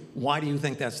ask you, why do you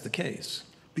think that's the case?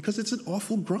 Because it's an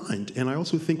awful grind. And I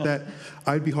also think that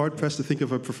I'd be hard-pressed to think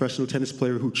of a professional tennis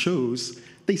player who chose.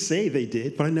 They say they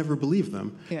did, but I never believe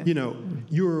them. Yeah. You know,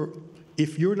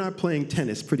 if you're not playing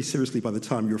tennis pretty seriously by the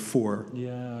time you're 4,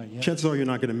 chances are you're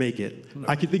not going to make it. No.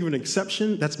 I can think of an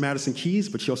exception. That's Madison Keys,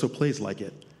 but she also plays like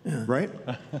it. Yeah. Right?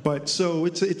 But so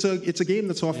it's a game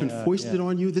that's often foisted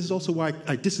on you. This is also why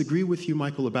I disagree with you,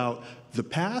 Michael, about the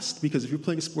past, because if you're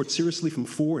playing a sport seriously from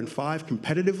 4 and 5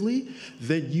 competitively,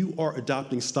 then you are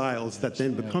adopting styles that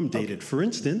then become dated. Okay. For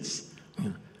instance,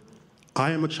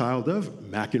 I am a child of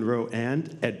McEnroe and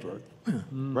Edberg,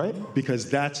 right? Because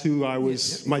that's who I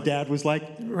was, my dad was like,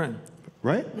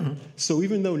 right? Mm-hmm. So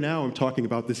even though now I'm talking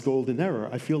about this golden era,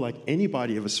 I feel like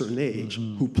anybody of a certain age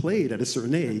who played at a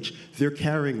certain age, they're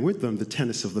carrying with them the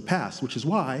tennis of the past, which is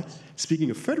why, speaking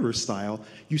of Federer's style,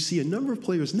 you see a number of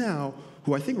players now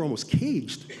who I think are almost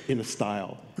caged in a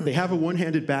style. They have a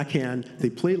one-handed backhand, they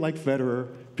play like Federer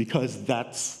because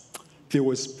there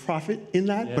was profit in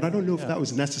that, but I don't know if that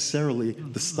was necessarily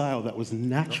the style that was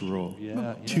natural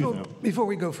to them. Before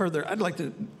we go further, I'd like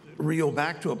to reel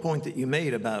back to a point that you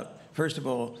made about, first of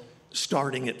all,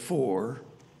 starting at 4,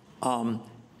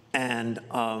 and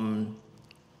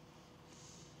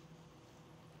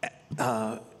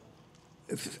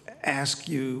ask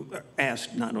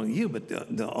not only you, but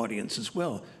the audience as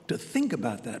well, to think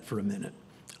about that for a minute.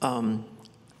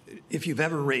 If you've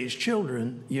ever raised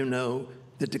children, you know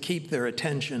that to keep their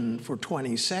attention for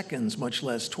 20 seconds, much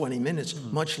less 20 minutes,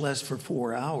 much less for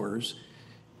 4 hours,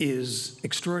 is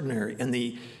extraordinary. And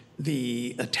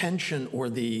the attention or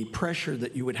the pressure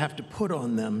that you would have to put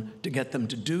on them to get them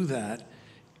to do that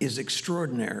is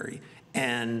extraordinary.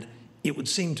 And it would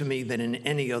seem to me that in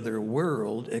any other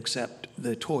world except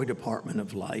the toy department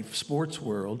of life, sports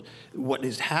world, what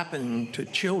is happening to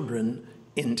children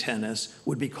in tennis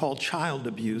would be called child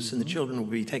abuse, and the children would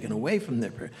be taken away from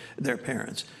their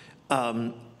parents.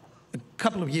 A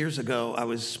couple of years ago, I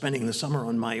was spending the summer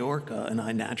on Mallorca, and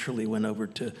I naturally went over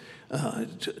to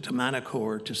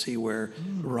Manacor to see where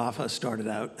Rafa started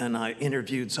out, and I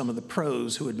interviewed some of the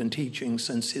pros who had been teaching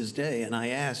since his day, and I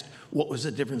asked, what was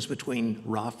the difference between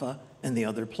Rafa and the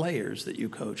other players that you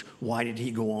coach? Why did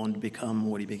he go on to become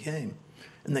what he became?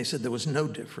 And they said there was no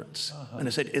difference. And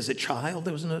I said, is it child?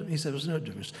 He said there was no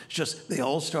difference. It's just they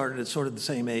all started at sort of the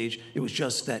same age. It was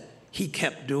just that he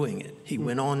kept doing it. He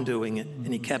went on doing it,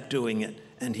 and he kept doing it,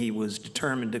 and he was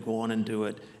determined to go on and do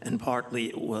it. And partly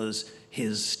it was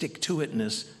his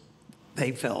stick-to-itness,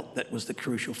 they felt, that was the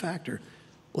crucial factor.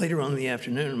 Later on in the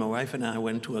afternoon, my wife and I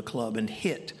went to a club and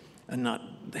hit, and not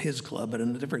his club, but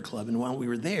in a different club. And while we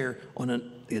were there, on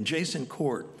the adjacent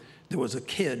court, there was a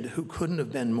kid who couldn't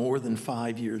have been more than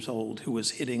 5 years old who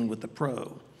was hitting with the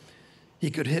pro. He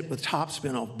could hit with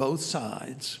topspin off both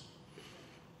sides.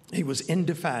 He was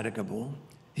indefatigable.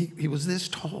 He was this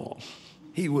tall.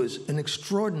 He was an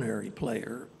extraordinary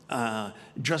player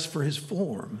just for his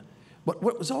form. But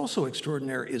what was also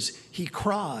extraordinary is he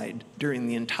cried during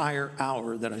the entire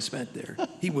hour that I spent there.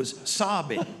 He was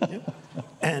sobbing.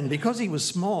 And because he was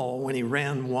small, when he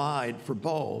ran wide for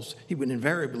balls, he would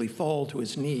invariably fall to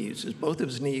his knees. Both of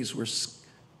his knees were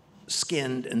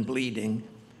skinned and bleeding,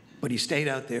 but he stayed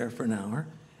out there for an hour.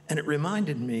 And it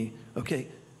reminded me, okay,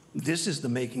 this is the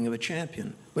making of a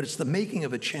champion, but it's the making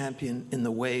of a champion in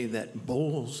the way that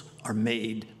bowls are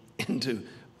made into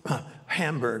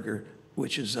hamburger,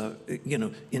 which is,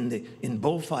 in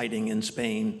bullfighting in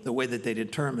Spain, the way that they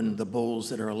determine the bulls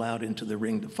that are allowed into the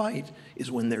ring to fight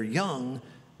is when they're young,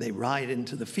 they ride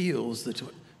into the fields,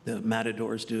 the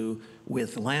matadors do,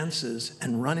 with lances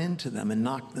and run into them and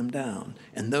knock them down.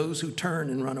 And those who turn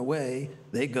and run away,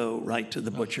 they go right to the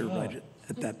butcher right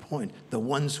at that point. The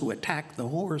ones who attack the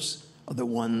horse are the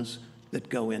ones that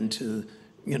go on to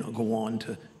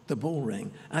the bull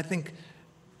ring. I think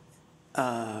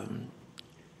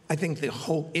the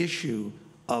whole issue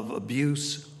of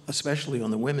abuse, especially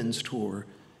on the women's tour,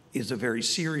 is a very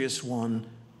serious one,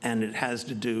 and it has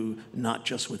to do not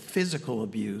just with physical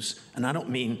abuse, and I don't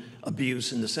mean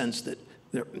abuse in the sense that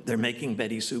They're making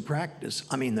Betty Sue practice.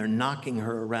 I mean, they're knocking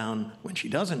her around when she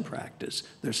doesn't practice.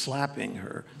 They're slapping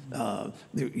her.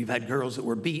 You've had girls that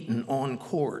were beaten on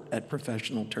court at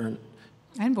professional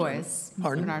And boys.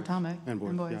 Pardon? Bernard Tomic. And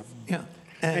boys, yeah. Yeah.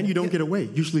 And you don't get away.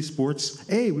 Usually sports,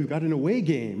 hey, we've got an away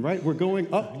game, right? We're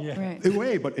going up Right.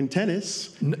 away. But in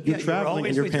tennis, Yeah, you're traveling always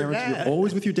and your with your parents, dad. you're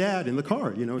always with your dad in the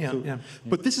car, you know. Yeah, so, yeah.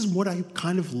 But this is what I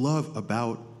kind of love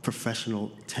about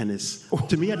professional tennis,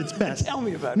 to me at its best. Tell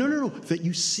me about it. No, that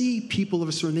you see people of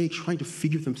a certain age trying to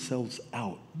figure themselves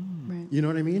out. Right. You know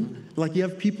what I mean? Like you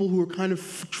have people who are kind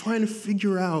of trying to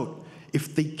figure out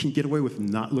if they can get away with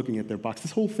not looking at their box.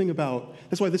 This whole thing about,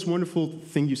 that's why this wonderful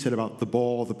thing you said about the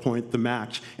ball, the point, the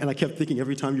match, and I kept thinking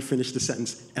every time you finished the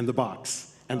sentence, and the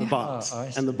box, and the box,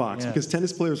 and the box. Yeah. Because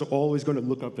tennis players are always going to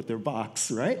look up at their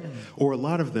box, right? Or a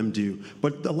lot of them do.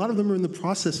 But a lot of them are in the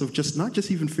process of just not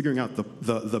just even figuring out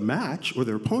the match or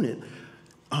their opponent,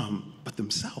 but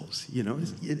themselves, you know?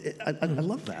 I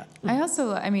love that.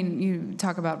 I mean, you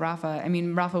talk about Rafa. I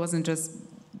mean, Rafa wasn't just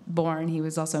born, he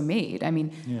was also made. I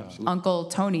mean, Uncle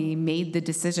Tony made the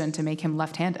decision to make him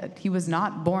left-handed. He was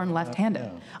not born left-handed.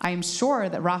 I am sure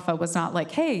that Rafa was not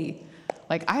like, hey,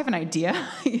 like, I have an idea,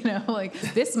 you know, like,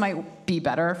 this might be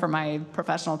better for my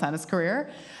professional tennis career.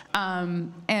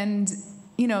 And,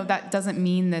 you know, that doesn't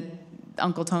mean that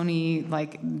Uncle Tony,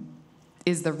 like,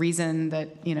 is the reason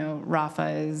that, you know, Rafa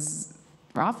is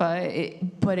Rafa,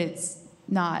 but it's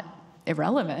not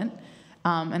irrelevant.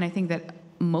 And I think that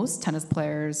most tennis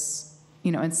players,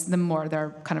 you know, it's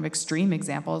they're kind of extreme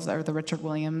examples are the Richard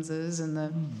Williamses and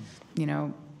the, you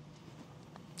know,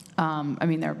 I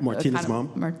mean, they're Martina's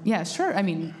mom. Yeah, sure. I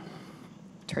mean,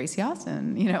 Tracy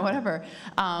Austin, you know, whatever.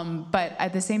 But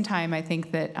at the same time, I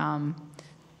think that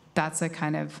that's a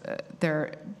kind of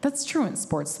that's true in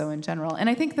sports though in general. And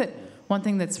I think that one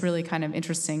thing that's really kind of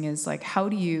interesting is like how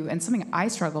do you, and something I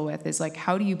struggle with is like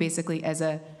how do you basically as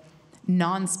a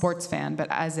non-sports fan, but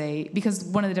because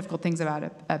one of the difficult things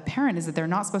about a parent is that they're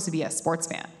not supposed to be a sports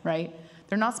fan, right?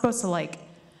 They're not supposed to like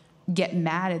get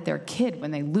mad at their kid when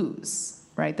they lose,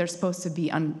 right? They're supposed to be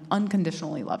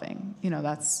unconditionally loving, you know,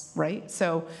 that's right.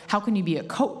 So how can you be a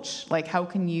coach? Like how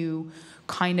can you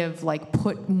kind of like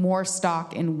put more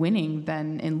stock in winning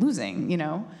than in losing, you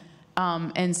know?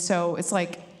 And so it's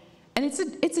like, and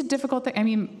it's a difficult thing. I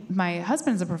mean, my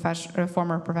husband's a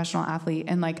former professional athlete,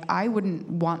 and like I wouldn't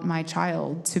want my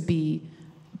child to be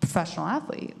a professional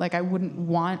athlete. Like I wouldn't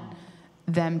want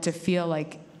them to feel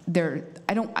like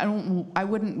I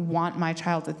wouldn't want my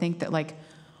child to think that like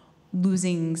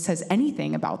losing says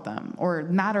anything about them or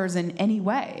matters in any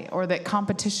way, or that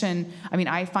competition. I mean,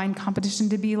 I find competition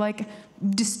to be like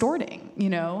distorting, you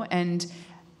know,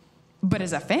 but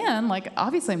as a fan, like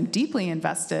obviously I'm deeply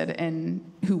invested in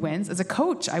who wins. As a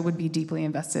coach, I would be deeply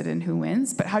invested in who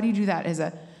wins. But how do you do that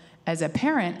as a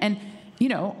parent? And, you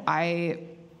know, I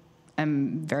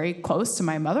am very close to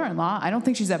my mother-in-law. I don't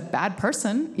think she's a bad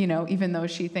person, you know, even though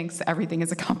she thinks everything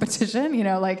is a competition, you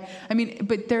know, like, I mean,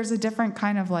 but there's a different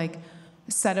kind of like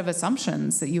set of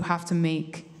assumptions that you have to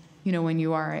make, you know, when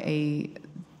you are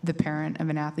the parent of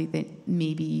an athlete that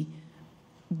maybe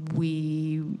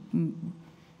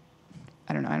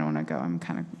I don't know. I don't want to go. I'm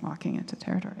kind of walking into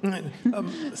territory.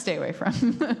 Stay away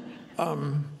from.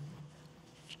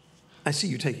 I see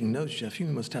you taking notes, Geoff. You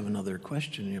must have another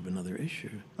question. You have another issue.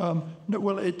 No,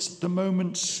 well, it's the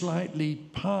moment slightly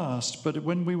past, but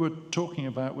when we were talking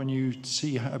about when you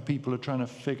see how people are trying to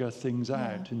figure things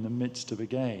out in the midst of a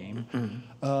game,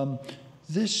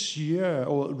 this year,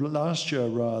 or last year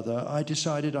rather, I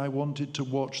decided I wanted to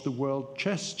watch the World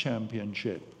Chess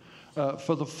Championship.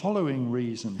 For the following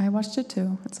reason. I watched it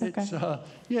too. It's okay.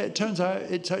 It turns out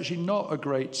it's actually not a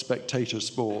great spectator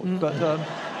sport. But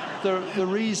the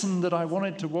reason that I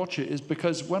wanted to watch it is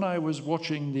because when I was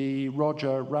watching the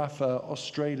Roger-Rafa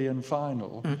Australian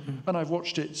final, and I've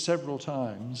watched it several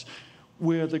times,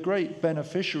 we're the great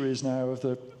beneficiaries now of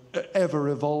the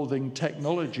ever-evolving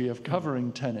technology of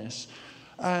covering tennis.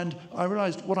 And I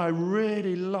realized what I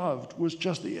really loved was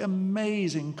just the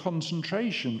amazing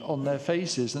concentration on their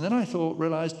faces. And then I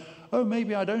realized, oh,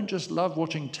 maybe I don't just love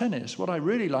watching tennis. What I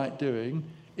really like doing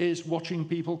is watching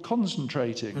people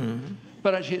concentrating.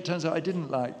 But actually, it turns out I didn't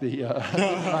like the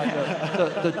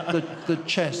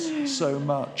chess so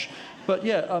much. But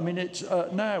yeah, I mean, it's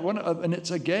now and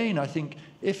it's again. I think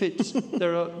if it's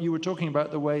you were talking about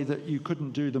the way that you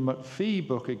couldn't do the McPhee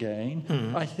book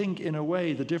again. I think in a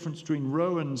way the difference between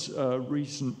Rowan's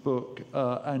recent book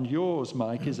and yours,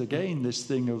 Mike, is again this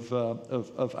thing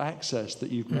of access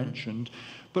that you've mentioned.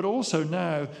 But also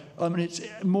now, I mean, it's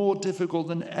more difficult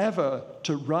than ever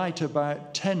to write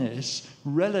about tennis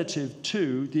relative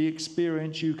to the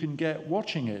experience you can get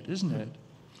watching it, isn't it?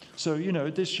 So, you know,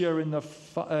 this year in the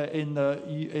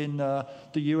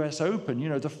U.S. Open, you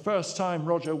know, the first time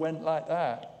Roger went like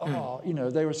that, you know,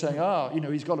 they were saying, you know,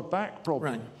 he's got a back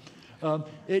problem. Right.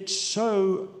 It's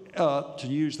so, to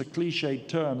use the cliched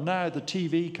term, now the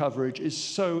TV coverage is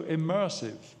so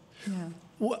immersive. Yeah.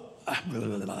 Well,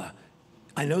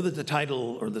 I know that the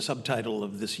title or the subtitle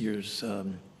of this year's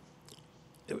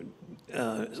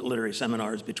literary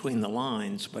seminar is Between the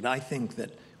Lines, but I think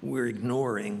that we're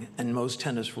ignoring, and most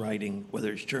tennis writing,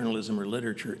 whether it's journalism or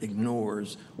literature,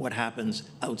 ignores what happens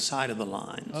outside of the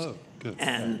lines. Oh, good.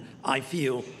 And I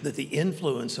feel that the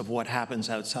influence of what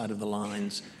happens outside of the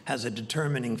lines has a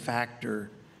determining factor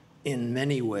in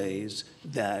many ways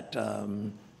that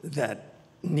that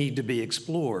need to be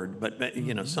explored. But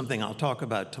you know, something I'll talk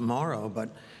about tomorrow.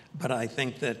 But I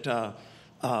think that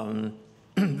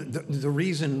the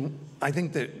reason I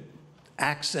think that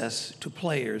access to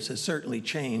players has certainly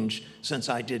changed since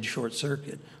I did Short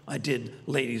Circuit. I did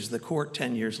Ladies of the Court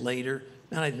 10 years later,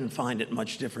 and I didn't find it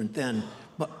much different then.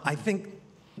 But I think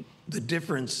the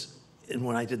difference in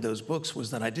when I did those books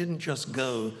was that I didn't just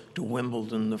go to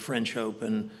Wimbledon, the French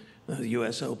Open, the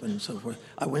U.S. Open, and so forth.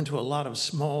 I went to a lot of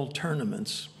small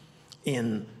tournaments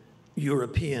in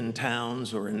European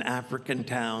towns or in African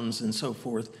towns and so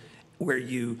forth, where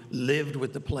you lived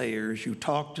with the players, you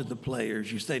talked to the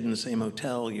players, you stayed in the same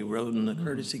hotel, you rode in the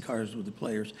courtesy cars with the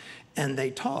players, and they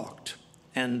talked,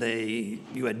 and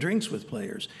you had drinks with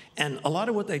players. And a lot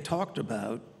of what they talked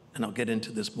about, and I'll get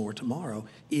into this more tomorrow,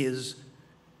 is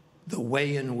the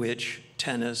way in which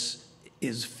tennis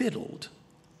is fiddled,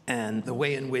 and the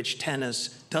way in which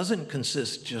tennis doesn't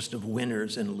consist just of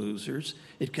winners and losers.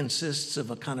 It consists of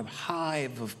a kind of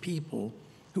hive of people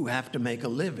who have to make a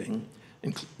living,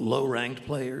 low-ranked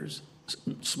players,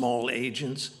 small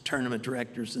agents, tournament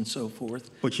directors, and so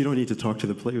forth. But you don't need to talk to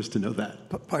the players to know that.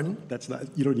 Pardon?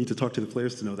 You don't need to talk to the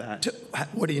players to know that.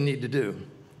 What do you need to do?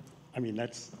 I mean,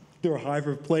 there are a hive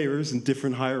of players in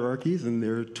different hierarchies, and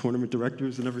there are tournament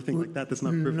directors and everything like that. That's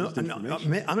not privileged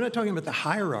information. I'm not talking about the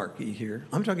hierarchy here.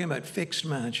 I'm talking about fixed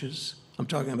matches. I'm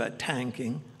talking about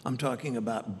tanking. I'm talking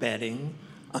about betting.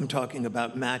 I'm talking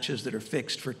about matches that are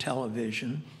fixed for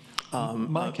television.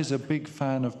 Mike is a big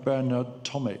fan of Bernard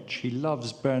Tomic. He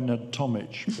loves Bernard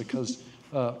Tomic because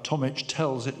Tomic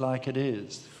tells it like it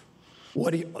is.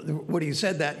 What he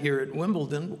said that year at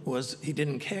Wimbledon was he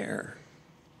didn't care.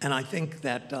 And I think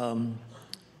that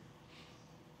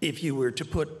if you were to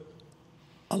put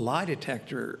a lie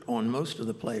detector on most of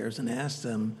the players and ask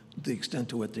them the extent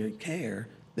to what they care,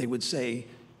 they would say,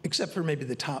 except for maybe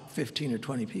the top 15 or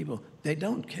 20 people, they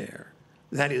don't care.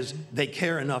 That is, they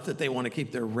care enough that they want to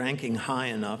keep their ranking high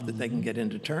enough that they can get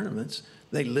into tournaments.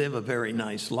 They live a very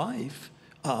nice life.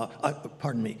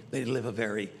 They live a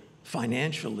very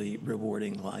financially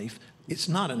rewarding life. It's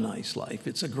not a nice life.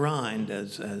 It's a grind,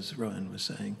 as Rowan was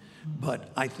saying. But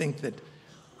I think that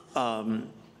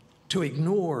to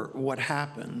ignore what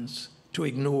happens, to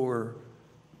ignore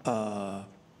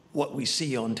what we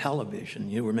see on television,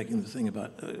 you were making the thing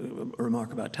about a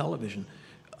remark about television,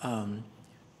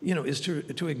 is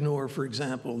to ignore, for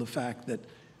example, the fact that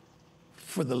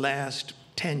for the last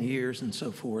 10 years and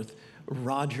so forth,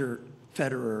 Roger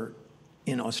Federer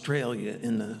in Australia,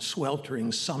 in the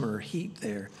sweltering summer heat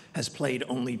there, has played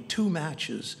only 2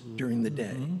 matches during the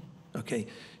day. Okay,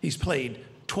 he's played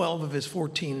 12 of his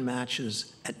 14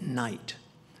 matches at night.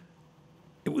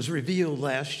 It was revealed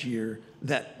last year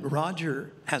that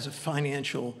Roger has a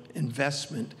financial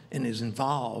investment and is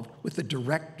involved with the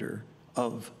director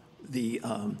of the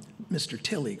Mr.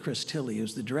 Tilley, Chris Tilley,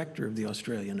 who's the director of the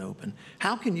Australian Open.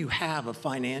 How can you have a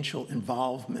financial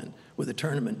involvement with a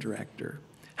tournament director?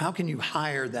 How can you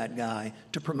hire that guy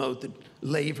to promote the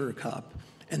Laver Cup,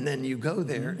 and then you go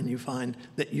there and you find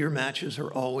that your matches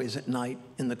are always at night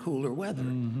in the cooler weather?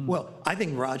 Well, I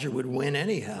think Roger would win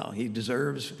anyhow. He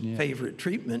deserves favorite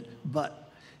treatment,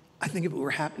 but I think if it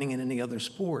were happening in any other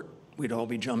sport, we'd all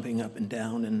be jumping up and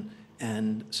down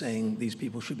and saying these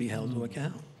people should be held to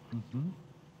account.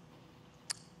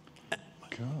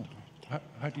 God,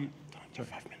 how do you... Sorry,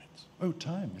 5 minutes. Oh,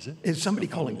 time, is it? Is somebody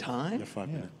calling time? Yeah, 5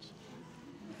 minutes.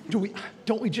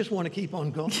 Don't we just want to keep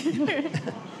on going?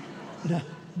 No.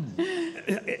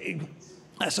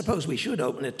 I suppose we should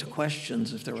open it to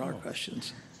questions if there are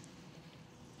questions.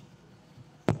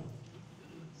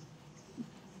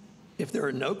 If there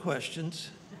are no questions,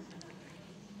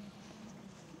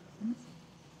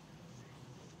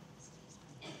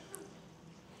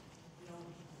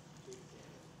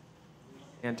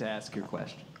 And to ask your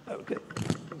question. okay.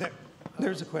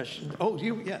 There's a question. Oh,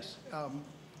 yes.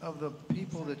 Of the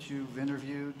people that you've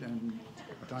interviewed and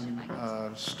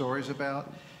done stories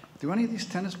about, do any of these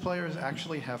tennis players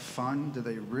actually have fun? Do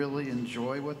they really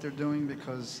enjoy what they're doing?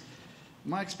 Because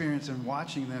my experience in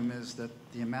watching them is that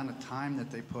the amount of time that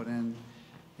they put in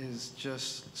is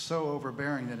just so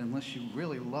overbearing that unless you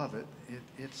really love it,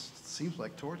 it seems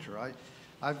like torture.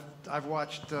 I've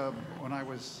watched, when I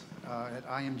was at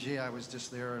IMG, I was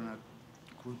just there in a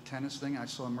group tennis thing. I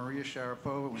saw Maria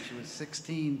Sharapova when she was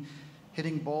 16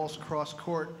 hitting balls cross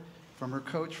court from her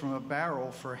coach from a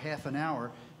barrel for half an hour.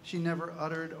 She never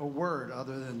uttered a word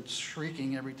other than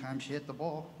shrieking every time she hit the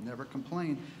ball, never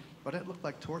complained, but it looked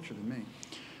like torture to me.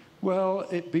 Well,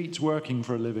 it beats working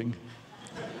for a living.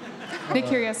 Nick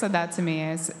Kyrgios said that to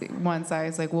me once. I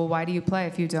was like, well, why do you play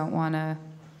if you don't want to,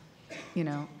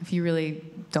 if you really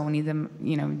don't need them,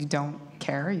 you don't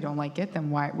care, you don't like it, then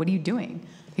what are you doing?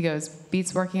 He goes,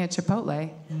 beats working at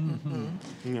Chipotle. Mm-hmm.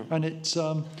 Yeah. And it's,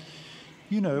 one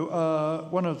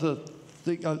of the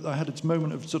things, I had its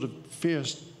moment of sort of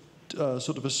fierce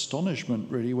sort of astonishment,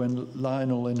 really, when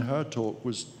Lionel in her talk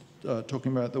was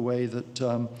talking about the way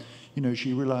that,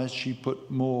 she realized she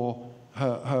put more,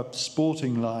 her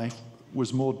sporting life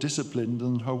was more disciplined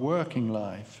than her working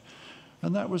life.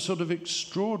 And that was sort of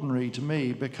extraordinary to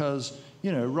me because,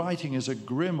 writing is a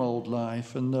grim old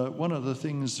life. And one of the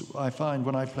things I find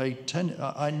when I play tennis,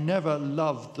 I never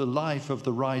loved the life of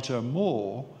the writer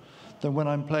more than when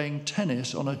I'm playing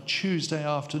tennis on a Tuesday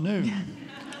afternoon.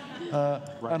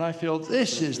 And I feel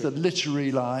this is the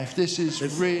literary life. This is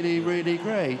really, really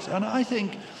great. And I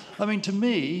think, to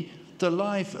me, the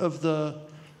life of the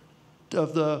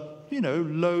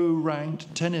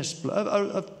low-ranked tennis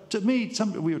player, to me,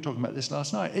 we were talking about this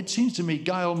last night, it seems to me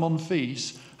Gael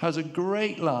Monfils has a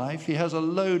great life, he has a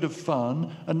load of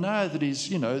fun, and now that he's,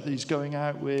 he's going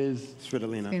out with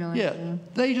Svitolina. Yeah,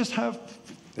 they just have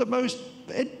the most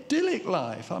idyllic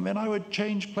life. I would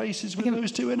change places with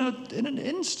those two in an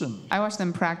instant. I watched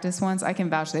them practice once. I can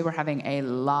vouch they were having a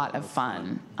lot of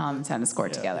fun on the tennis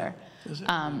court together.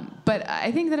 But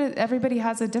I think that everybody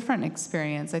has a different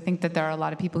experience. I think that there are a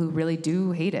lot of people who really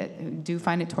do hate it, who do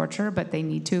find it torture, but they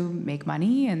need to make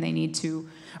money and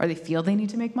they feel they need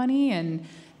to make money, and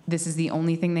this is the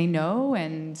only thing they know.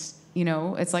 And,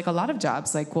 it's like a lot of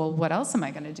jobs, like, well, what else am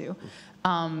I going to do?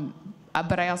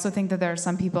 But I also think that there are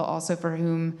some people also for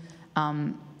whom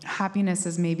happiness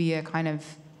is maybe a kind of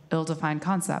ill-defined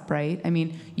concept, right?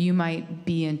 You might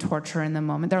be in torture in the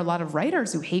moment. There are a lot of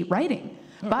writers who hate writing.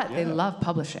 But they love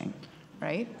publishing,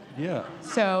 right? Yeah.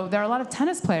 So there are a lot of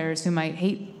tennis players who might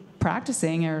hate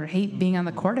practicing or hate being on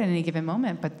the court at any given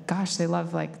moment, but gosh, they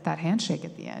love like that handshake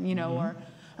at the end, or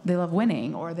they love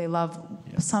winning, or they love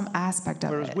some aspect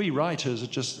of it. Whereas we writers are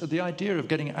just, the idea of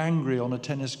getting angry on a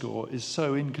tennis court is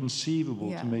so inconceivable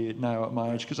to me now at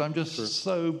my age, because I'm just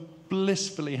so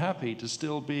blissfully happy to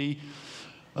still be,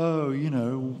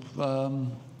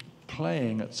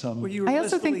 playing at some... Well, you were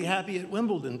blissfully happy at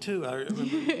Wimbledon, too. I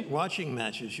remember watching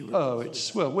matches. You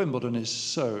were Wimbledon is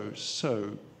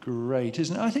so great,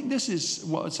 isn't it? I think this is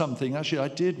something, actually, I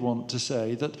did want to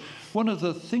say, that one of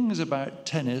the things about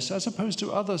tennis, as opposed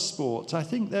to other sports, I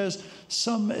think there's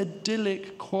some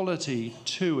idyllic quality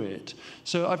to it.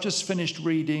 So I've just finished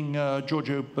reading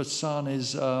Giorgio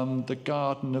Bassani's The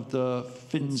Garden of the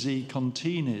Finzi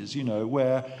Continis,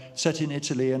 where, set in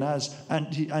Italy, and as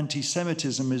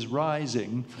anti-Semitism is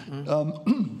rising,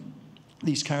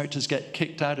 these characters get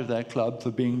kicked out of their club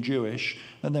for being Jewish,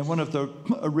 and then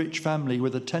a rich family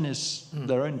with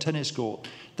their own tennis court,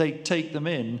 they take them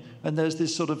in, and there's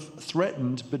this sort of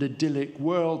threatened but idyllic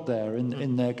world there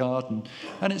in their garden.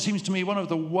 And it seems to me one of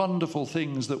the wonderful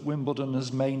things that Wimbledon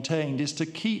has maintained is to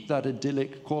keep that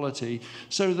idyllic quality,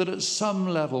 so that at some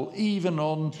level, even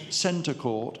on centre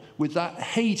court, with that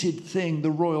hated thing, the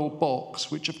royal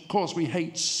box, which of course we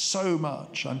hate so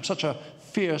much, I'm such a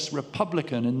fierce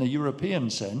Republican in the European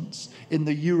sense,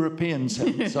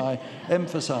 I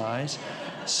emphasize,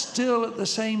 still at the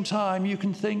same time you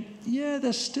can think,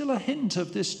 there's still a hint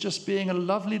of this just being a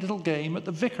lovely little game at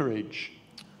the vicarage.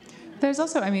 There's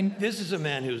also, This is a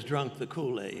man who's drunk the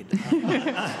Kool-Aid.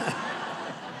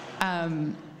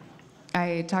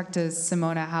 I talked to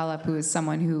Simona Halep, who is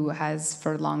someone who has,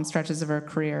 for long stretches of her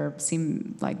career,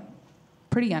 seemed like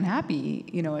pretty unhappy,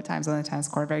 at times on the tennis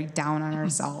court, very down on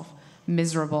herself,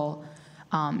 miserable,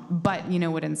 but,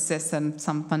 would insist on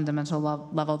some fundamental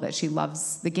level that she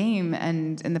loves the game.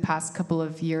 And in the past couple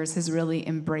of years has really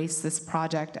embraced this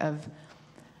project of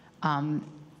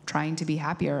trying to be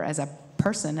happier as a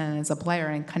person and as a player,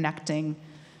 and connecting,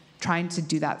 trying to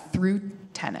do that through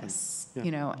tennis,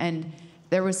 and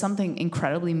there was something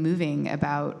incredibly moving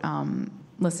about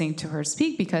listening to her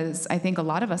speak, because I think a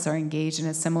lot of us are engaged in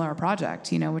a similar project,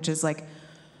 which is like,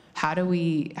 how do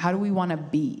we want to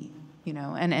be? you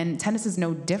know, and tennis is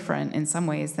no different in some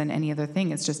ways than any other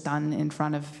thing. It's just done in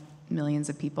front of millions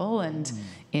of people and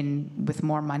with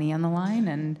more money on the line,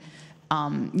 and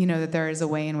you know, that there is a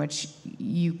way in which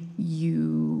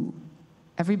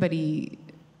everybody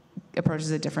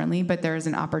approaches it differently, but there is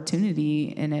an opportunity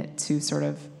in it to sort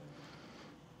of,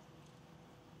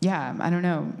 I don't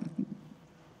know,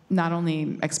 not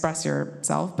only express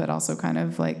yourself, but also kind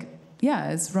of like,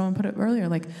 as Rowan put it earlier,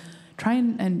 like try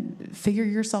and figure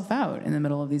yourself out in the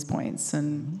middle of these points.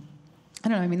 And I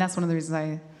don't know, I mean, that's one of the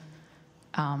reasons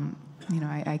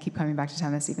I keep coming back to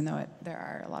tennis, even though there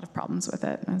are a lot of problems with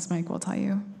it, as Mike will tell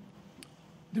you.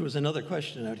 There was another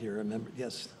question out here, remember?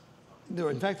 Yes.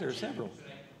 In fact, there are several.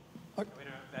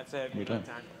 That's it. We don't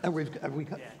time. Have we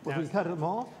cut them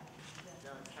off?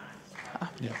 No, it's time.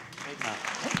 Yeah.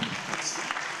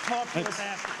 Talk to us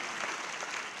after.